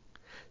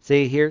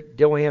 See here,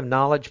 don't we have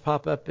knowledge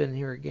pop up in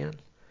here again?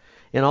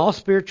 In all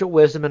spiritual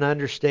wisdom and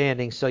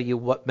understanding, so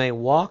you may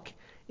walk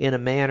in a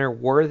manner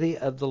worthy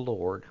of the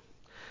Lord,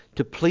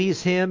 to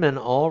please Him in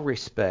all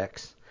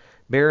respects,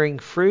 bearing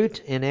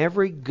fruit in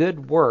every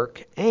good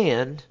work,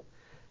 and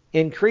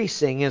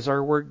increasing is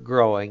our word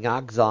growing,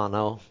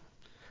 axano,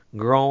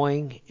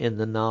 growing in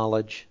the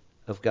knowledge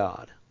of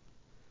God.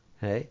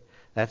 Okay?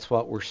 That's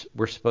what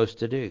we're supposed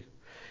to do.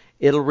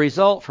 It'll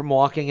result from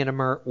walking in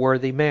a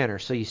worthy manner.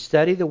 So you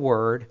study the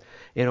Word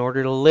in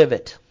order to live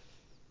it.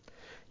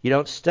 You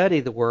don't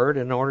study the Word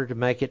in order to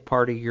make it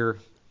part of your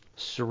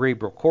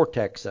cerebral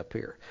cortex up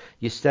here.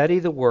 You study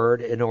the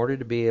Word in order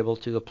to be able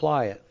to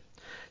apply it.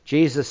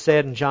 Jesus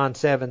said in John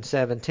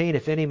 7:17,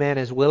 if any man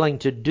is willing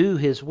to do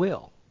his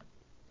will.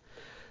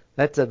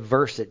 That's a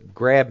verse that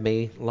grabbed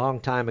me a long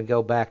time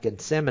ago back in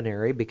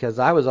seminary because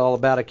I was all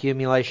about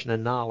accumulation of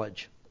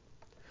knowledge.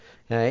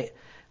 Okay?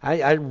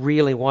 I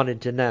really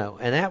wanted to know.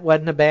 And that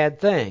wasn't a bad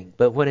thing.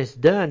 But when it's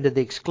done to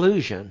the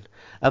exclusion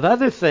of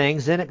other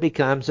things, then it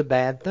becomes a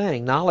bad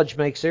thing. Knowledge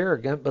makes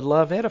arrogant, but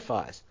love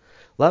edifies.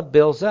 Love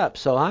builds up.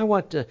 So I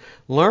want to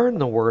learn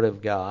the Word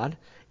of God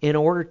in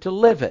order to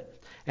live it.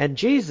 And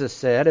Jesus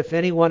said, if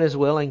anyone is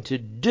willing to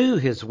do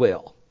his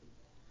will,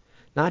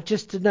 not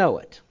just to know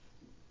it,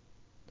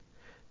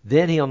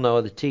 then he'll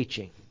know the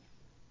teaching.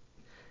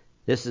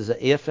 This is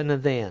a if and a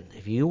then.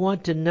 If you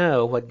want to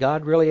know what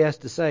God really has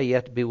to say, you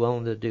have to be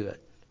willing to do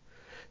it.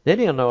 Then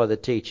he'll know the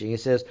teaching. He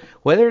says,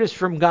 whether it is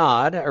from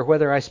God or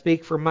whether I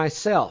speak for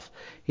myself.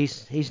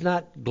 He's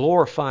not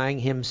glorifying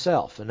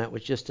himself. And that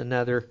was just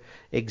another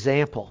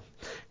example.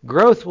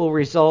 Growth will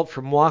result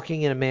from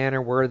walking in a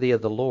manner worthy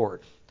of the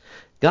Lord.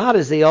 God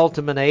is the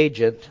ultimate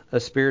agent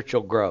of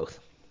spiritual growth.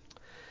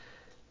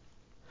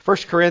 1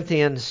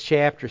 Corinthians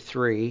chapter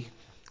 3,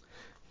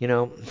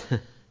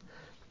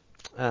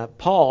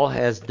 Paul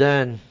has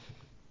done,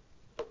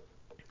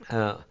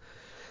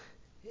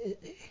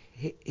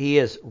 he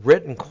has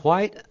written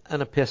quite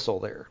an epistle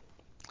there.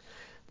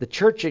 The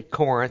church at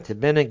Corinth had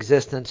been in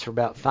existence for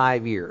about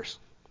 5 years.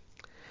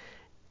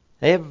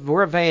 They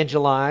were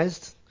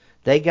evangelized.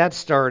 They got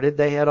started.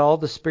 They had all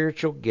the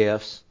spiritual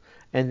gifts.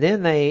 And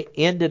then they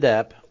ended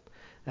up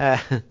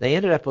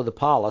with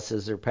Apollos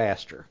as their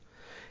pastor.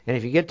 And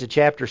if you get to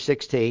chapter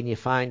 16, you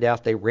find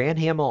out they ran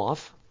him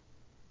off.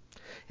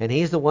 And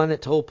he's the one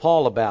that told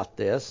Paul about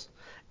this.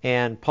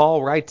 And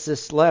Paul writes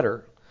this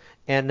letter.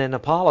 And then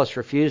Apollos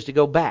refused to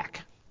go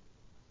back.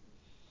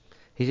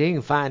 He said, you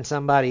can find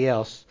somebody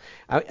else.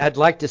 I'd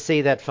like to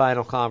see that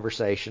final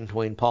conversation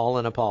between Paul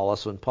and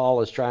Apollos when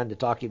Paul is trying to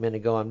talk him into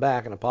going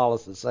back. And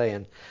Apollos is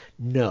saying,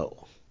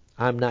 no,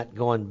 I'm not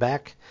going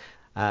back.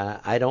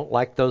 I don't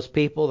like those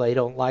people. They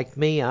don't like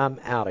me. I'm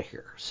out of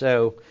here.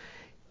 So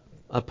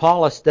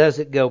Apollos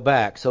doesn't go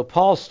back. So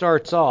Paul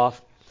starts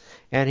off,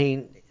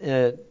 and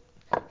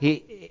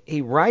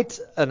he writes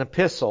an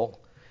epistle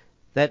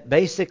that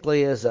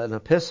basically is an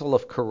epistle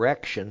of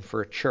correction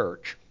for a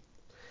church.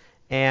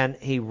 And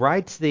he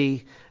writes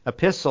the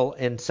epistle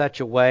in such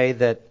a way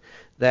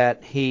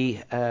that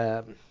he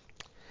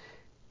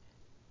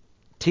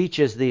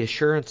teaches the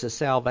assurance of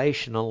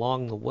salvation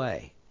along the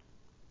way.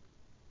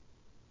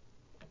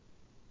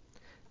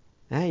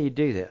 How do you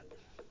do that?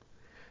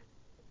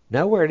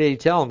 Nowhere did he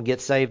tell them get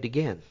saved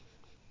again.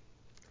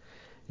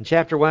 In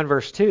chapter 1,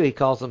 verse 2, he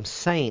calls them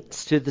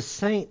saints, to the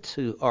saints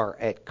who are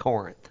at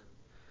Corinth.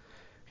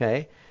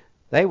 Okay?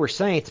 They were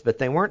saints, but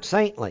they weren't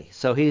saintly.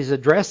 So he's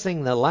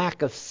addressing the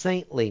lack of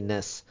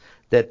saintliness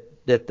that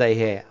they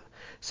have.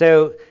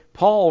 So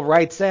Paul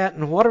writes that,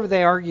 and what are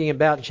they arguing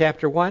about in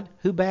chapter 1?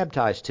 Who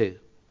baptized who?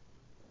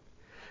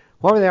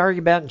 What were they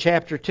arguing about in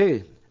chapter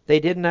 2? They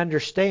didn't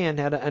understand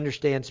how to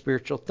understand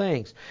spiritual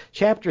things.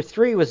 Chapter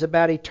 3 was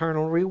about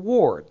eternal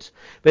rewards.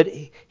 But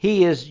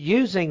he is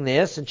using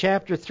this. In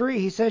chapter 3,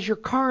 he says you're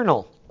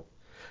carnal.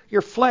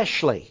 You're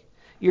fleshly.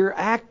 You're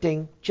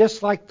acting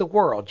just like the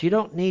world. You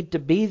don't need to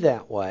be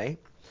that way.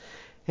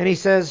 And he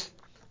says,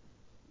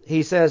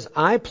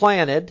 I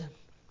planted.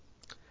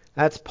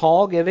 That's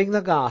Paul giving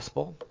the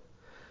gospel.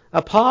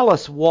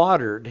 Apollos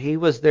watered. He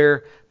was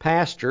their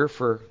pastor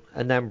for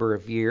a number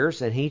of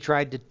years, and he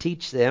tried to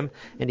teach them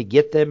and to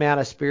get them out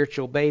of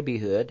spiritual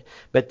babyhood,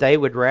 but they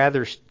would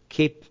rather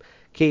keep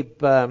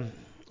one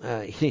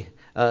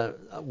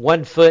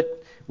foot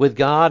with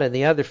God and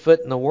the other foot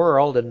in the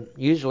world, and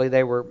usually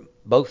they were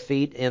both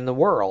feet in the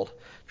world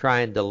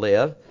trying to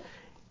live.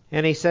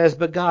 And he says,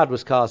 but God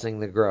was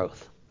causing the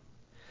growth.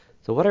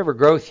 So whatever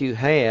growth you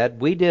had,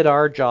 we did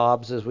our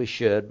jobs as we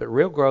should, but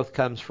real growth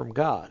comes from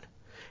God.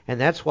 And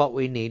that's what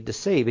we need to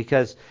see,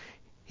 because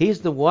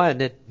He's the one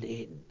that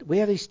we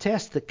have these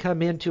tests that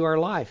come into our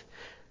life.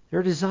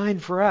 They're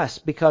designed for us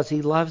because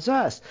He loves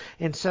us.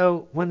 And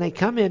so when they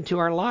come into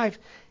our life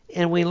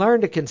and we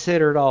learn to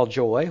consider it all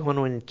joy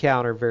when we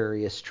encounter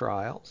various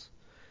trials,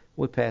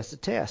 we pass the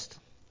test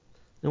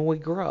and we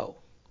grow.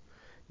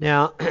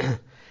 Now,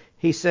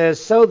 he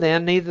says, so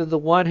then neither the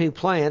one who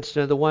plants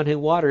nor the one who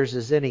waters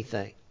is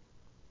anything.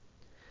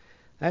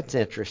 That's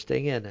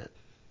interesting, isn't it?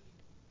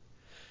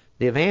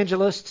 The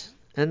evangelist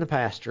and the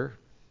pastor,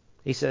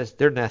 he says,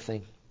 they're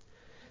nothing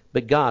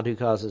but God who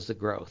causes the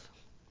growth.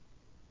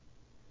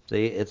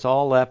 See, it's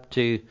all up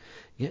to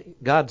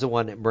God's the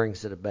one that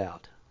brings it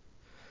about.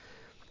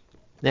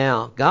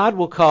 Now, God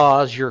will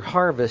cause your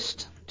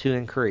harvest to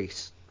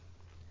increase.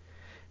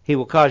 He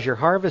will cause your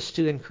harvest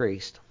to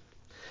increase.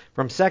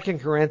 From 2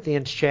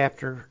 Corinthians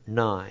chapter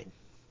 9.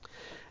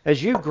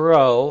 As you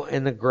grow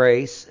in the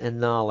grace and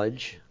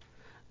knowledge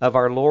of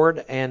our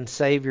Lord and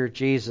Savior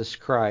Jesus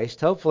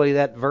Christ, hopefully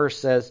that verse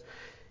says,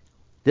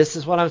 this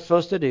is what I'm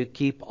supposed to do.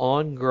 Keep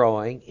on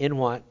growing in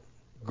what?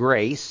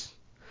 Grace.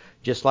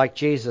 just like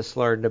Jesus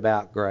learned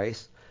about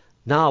grace.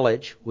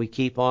 Knowledge, we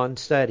keep on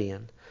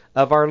studying,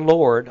 of our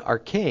Lord, our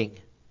King,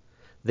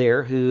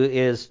 there, who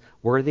is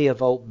worthy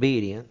of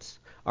obedience.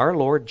 Our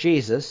Lord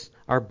Jesus,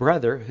 our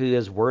brother, who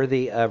is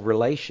worthy of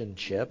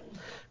relationship.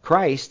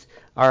 Christ,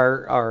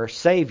 our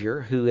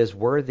Savior, who is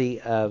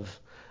worthy of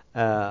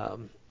awe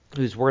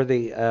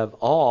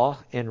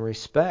and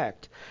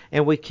respect.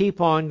 And we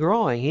keep on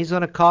growing. He's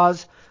going to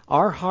cause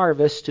our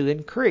harvest to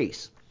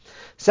increase.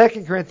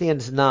 2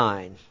 Corinthians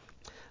 9.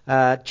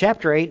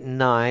 Chapter 8 and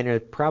 9 are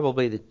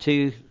probably the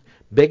two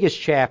biggest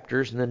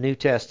chapters in the New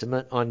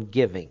Testament on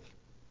giving.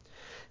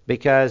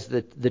 Because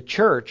the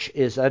church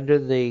is under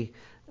the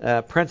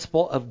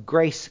principle of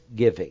grace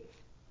giving.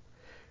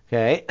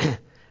 Okay?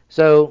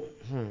 So,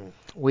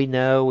 we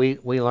know, we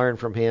learn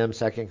from him,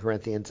 2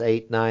 Corinthians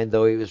 8, 9,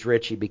 though he was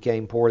rich, he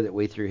became poor, that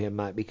we through him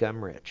might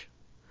become rich.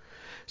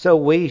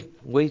 So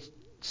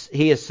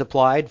he has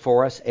supplied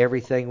for us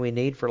everything we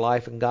need for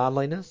life and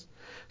godliness.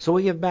 So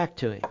we give back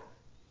to him.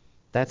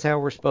 That's how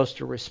we're supposed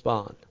to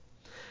respond.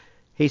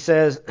 He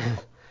says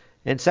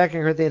in 2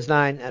 Corinthians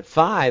 9, at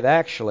 5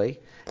 actually,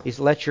 he's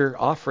let your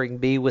offering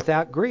be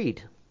without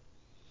greed.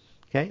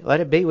 Okay, let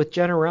it be with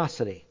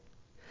generosity.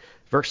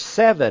 Verse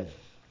 7,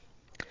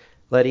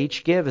 let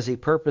each give as he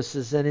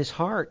purposes in his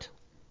heart,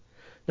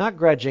 not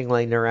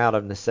grudgingly nor out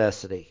of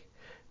necessity,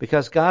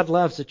 because God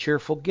loves a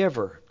cheerful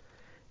giver.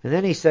 And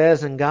then he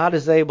says, and God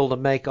is able to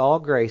make all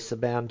grace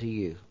abound to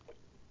you.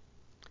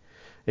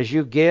 As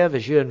you give,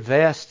 as you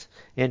invest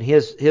in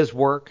his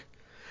work,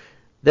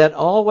 that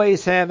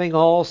always having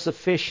all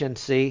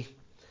sufficiency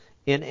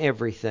in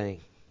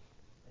everything,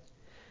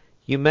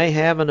 you may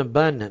have an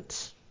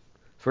abundance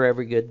for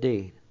every good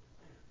deed.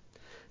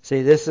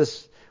 See, this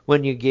is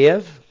when you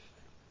give,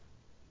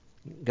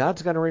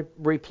 God's going to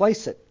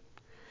replace it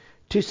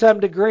to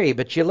some degree.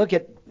 But you look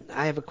at,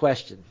 I have a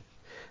question.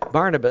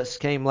 Barnabas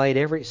came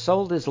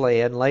sold his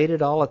land, laid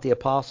it all at the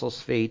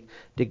apostles' feet.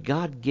 Did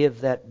God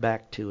give that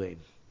back to him?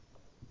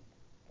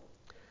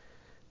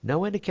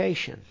 No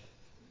indication.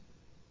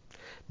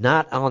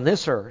 Not on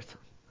this earth.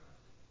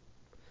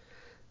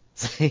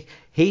 See,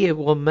 he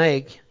will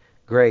make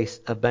grace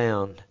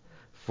abound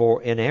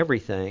in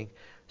everything,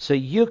 so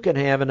you can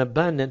have an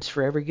abundance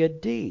for every good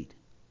deed.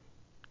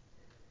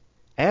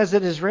 As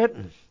it is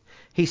written,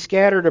 he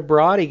scattered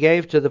abroad, he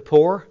gave to the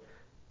poor,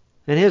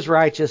 and his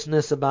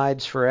righteousness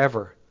abides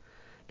forever.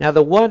 Now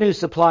the one who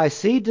supplies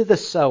seed to the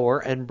sower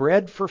and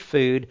bread for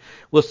food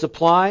will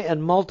supply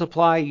and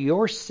multiply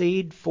your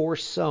seed for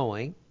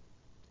sowing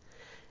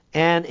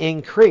and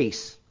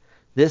increase.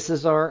 This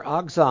is our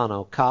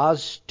oxano,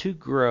 cause to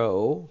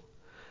grow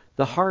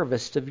the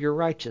harvest of your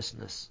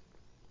righteousness.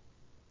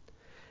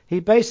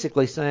 He's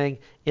basically saying,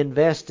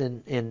 invest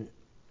in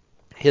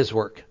his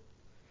work.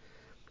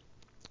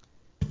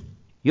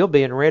 You'll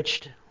be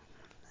enriched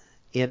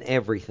in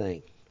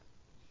everything.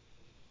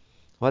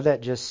 What did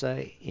that just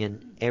say?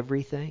 In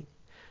everything?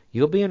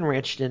 You'll be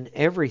enriched in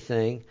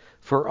everything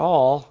for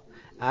all.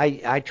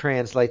 I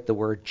translate the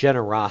word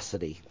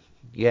generosity.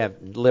 You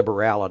have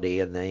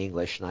liberality in the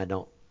English, and I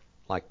don't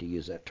like to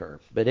use that term.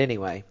 But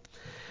anyway,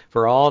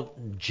 for all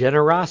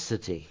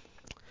generosity,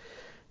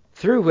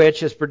 through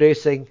which is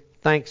producing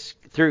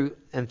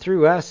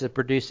through us is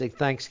producing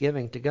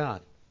thanksgiving to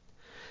God.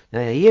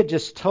 Now, he had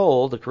just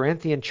told the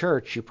Corinthian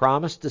church, you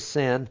promised to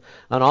send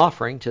an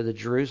offering to the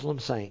Jerusalem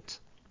saints.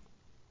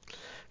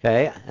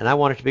 Okay, and I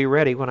want it to be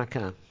ready when I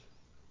come.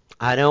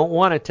 I don't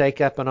want to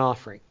take up an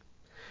offering.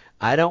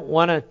 I don't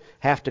want to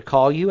have to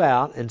call you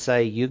out and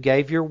say, you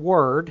gave your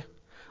word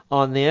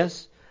on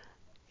this,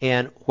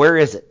 and where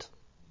is it?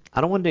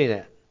 I don't want to do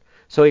that.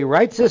 So he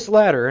writes this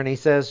letter, and he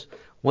says,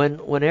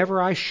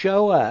 whenever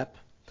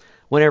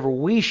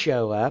we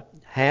show up,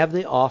 have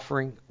the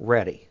offering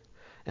ready.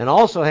 And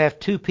also have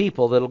 2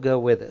 people that'll go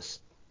with us.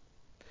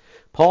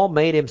 Paul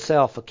made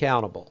himself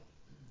accountable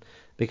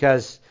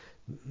because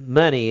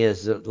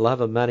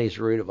love of money is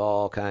the root of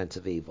all kinds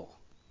of evil.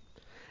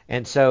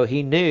 And so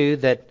he knew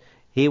that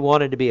he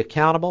wanted to be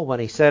accountable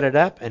when he set it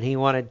up, and he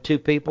wanted 2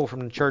 people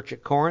from the church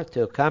at Corinth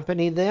to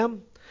accompany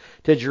them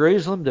to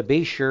Jerusalem to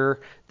be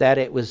sure that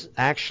it was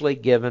actually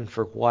given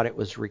for what it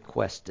was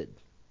requested.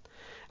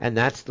 And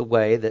that's the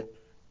way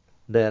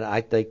that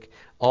I think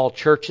all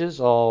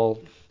churches,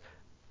 all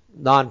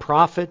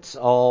nonprofits,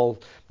 all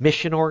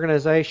mission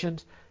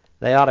organizations,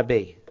 they ought to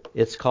be.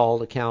 It's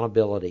called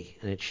accountability,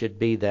 and it should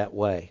be that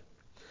way.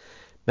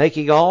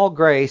 Making all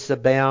grace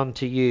abound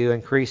to you,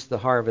 increase the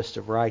harvest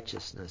of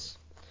righteousness.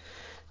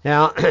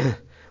 Now,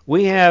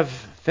 we have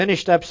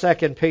finished up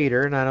 2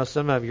 Peter, and I know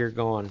some of you are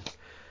going,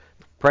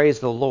 praise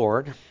the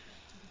Lord.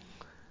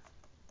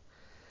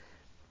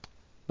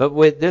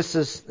 But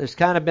there's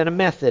kind of been a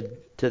method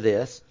to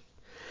this,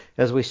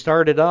 as we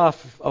started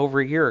off over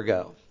a year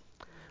ago,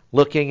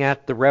 looking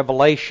at the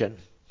revelation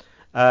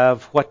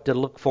of what to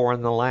look for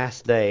in the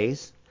last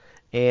days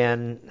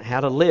and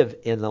how to live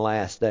in the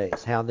last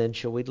days. How then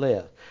shall we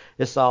live?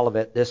 This is all of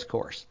it, this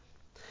course.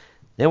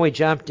 Then we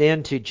jumped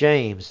into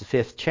James, the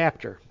 5th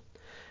chapter,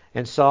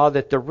 and saw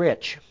that the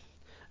rich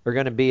are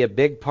going to be a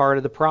big part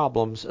of the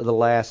problems of the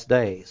last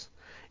days.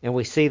 And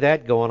we see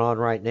that going on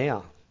right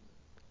now.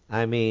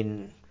 I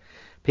mean,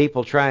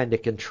 people trying to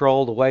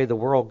control the way the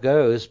world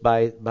goes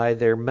by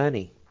their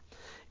money.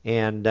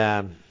 And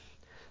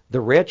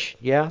the rich,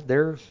 yeah,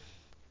 they're,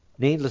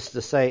 needless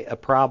to say, a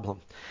problem.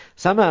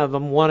 Some of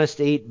them want us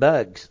to eat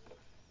bugs.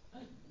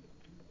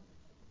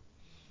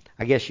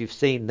 I guess you've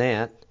seen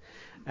that.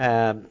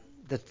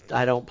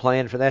 I don't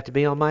plan for that to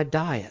be on my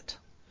diet.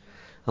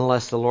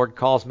 Unless the Lord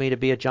calls me to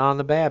be a John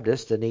the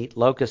Baptist and eat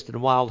locust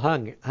and wild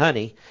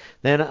honey,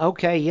 then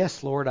okay,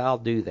 yes, Lord, I'll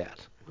do that.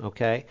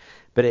 Okay?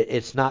 But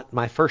it's not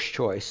my first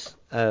choice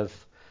of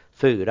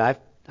food.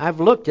 I've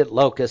looked at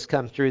locusts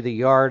come through the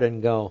yard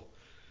and go,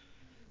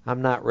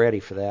 I'm not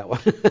ready for that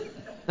one.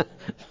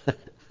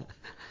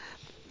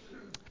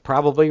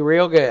 Probably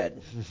real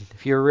good.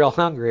 If you're real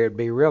hungry, it'd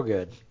be real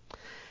good.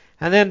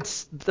 And then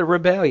the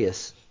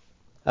rebellious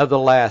of the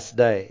last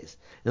days.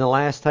 In the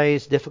last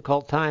days,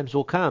 difficult times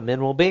will come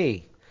and will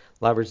be.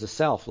 Lovers of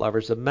self,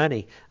 lovers of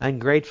money,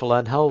 ungrateful,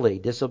 unholy,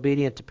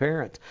 disobedient to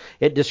parents.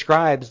 It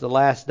describes the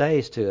last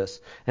days to us.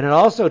 And it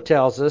also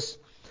tells us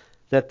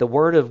that the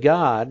Word of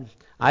God,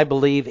 I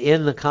believe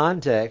in the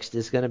context,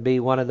 is going to be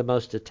one of the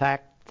most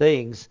attacked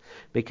things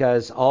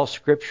because all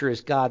Scripture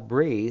is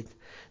God-breathed.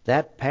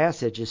 That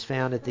passage is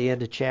found at the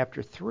end of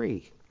chapter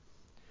 3.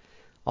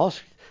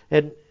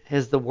 And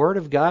has the Word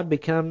of God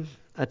become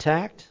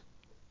attacked?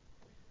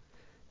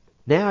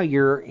 Now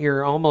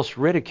you're almost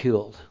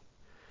ridiculed.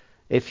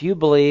 If you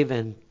believe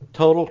in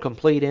total,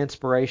 complete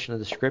inspiration of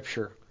the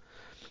Scripture,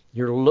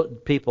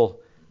 people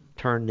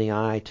turn the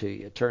eye to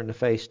you, turn the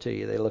face to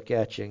you. They look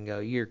at you and go,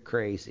 you're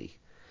crazy.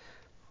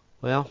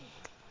 Well,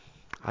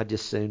 I'd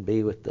just soon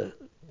be with the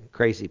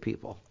crazy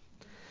people.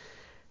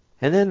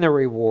 And then the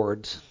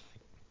rewards.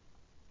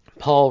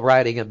 Paul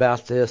writing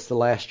about this, the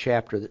last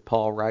chapter that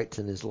Paul writes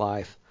in his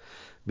life.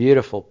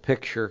 Beautiful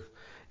picture.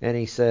 And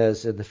he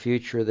says, in the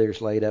future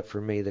there's laid up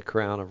for me the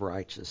crown of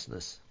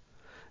righteousness,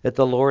 that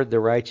the Lord, the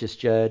righteous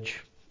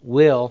judge,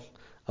 will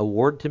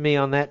award to me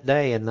on that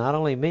day, and not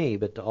only me,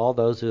 but to all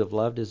those who have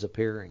loved his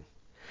appearing.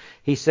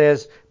 He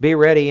says, be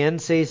ready in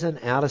season,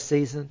 out of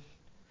season.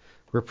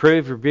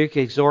 Reprove, rebuke,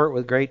 exhort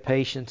with great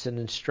patience and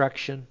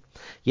instruction.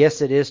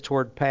 Yes, it is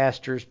toward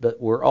pastors,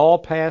 but we're all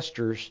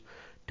pastors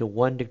to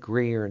one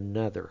degree or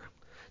another,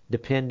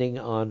 depending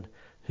on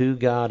who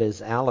God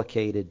has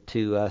allocated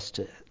to us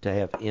to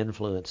have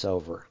influence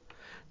over.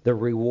 The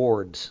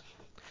rewards.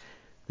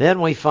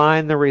 Then we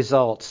find the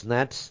results, and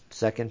that's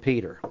 2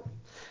 Peter.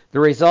 The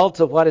results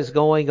of what is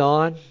going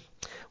on,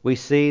 we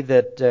see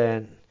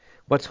that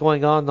what's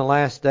going on in the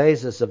last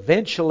days is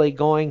eventually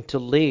going to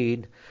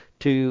lead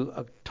to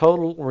a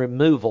total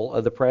removal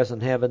of the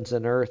present heavens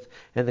and earth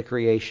and the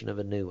creation of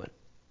a new one.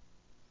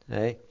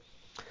 Okay?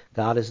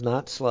 God is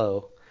not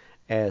slow,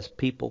 as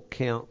people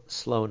count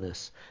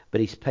slowness,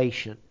 but He's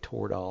patient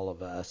toward all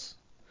of us,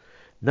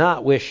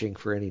 not wishing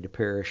for any to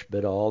perish,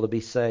 but all to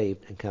be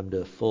saved and come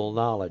to a full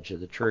knowledge of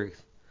the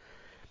truth.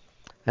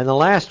 And the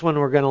last one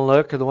we're going to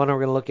look, or the one we're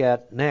going to look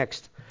at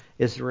next,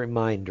 is the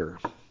reminder.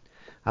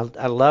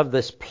 I love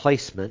this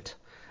placement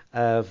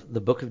of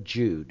the book of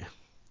Jude.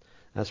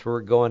 That's where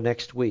we're going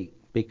next week,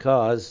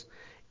 because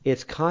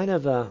it's kind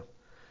of a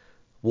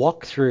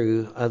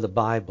walkthrough of the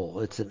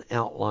Bible. It's an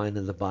outline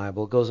of the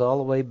Bible. It goes all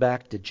the way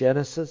back to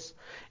Genesis,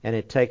 and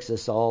it takes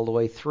us all the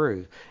way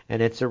through.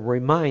 And it's a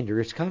reminder.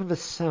 It's kind of a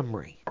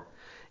summary.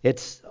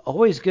 It's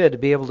always good to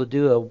be able to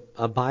do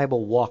a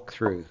Bible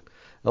walkthrough.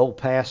 The old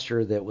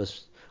pastor that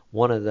was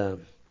one of the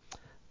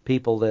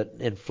people that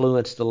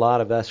influenced a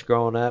lot of us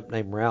growing up,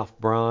 named Ralph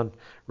Braun,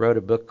 wrote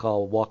a book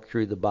called Walk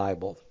Through the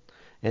Bible.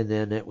 And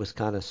then it was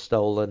kind of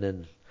stolen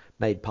and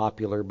made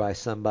popular by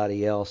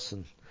somebody else,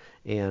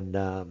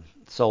 and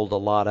sold a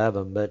lot of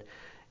them. But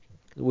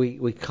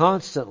we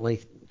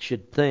constantly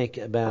should think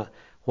about,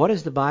 what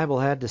has the Bible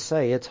had to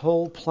say? Its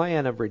whole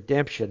plan of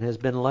redemption has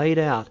been laid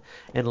out,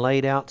 and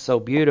laid out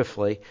so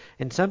beautifully.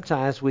 And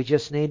sometimes we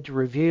just need to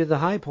review the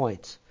high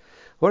points.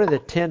 What are the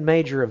 10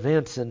 major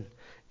events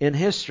in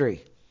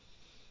history?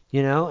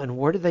 You know, and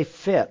where do they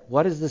fit?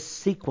 What is the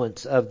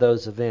sequence of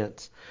those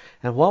events?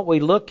 And what we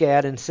look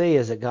at and see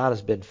is that God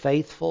has been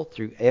faithful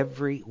through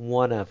every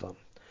one of them.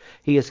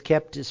 He has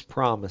kept His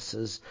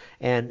promises,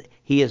 and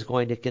He is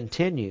going to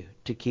continue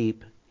to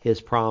keep His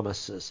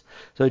promises.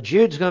 So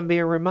Jude's going to be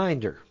a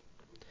reminder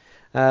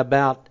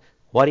about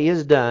what He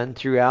has done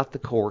throughout the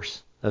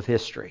course of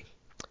history.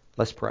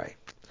 Let's pray.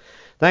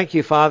 Thank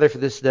you, Father, for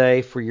this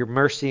day, for your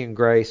mercy and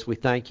grace. We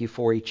thank you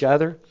for each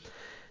other,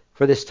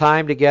 for this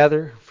time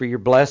together, for your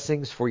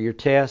blessings, for your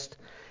test.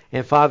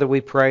 And Father,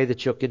 we pray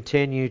that you'll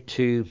continue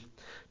to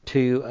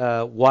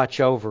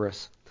watch over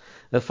us.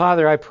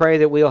 Father, I pray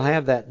that we'll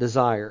have that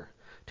desire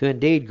to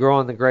indeed grow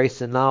in the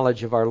grace and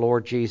knowledge of our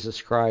Lord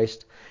Jesus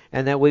Christ,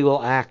 and that we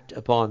will act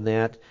upon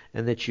that,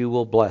 and that you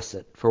will bless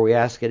it. For we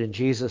ask it in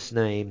Jesus'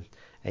 name,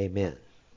 amen.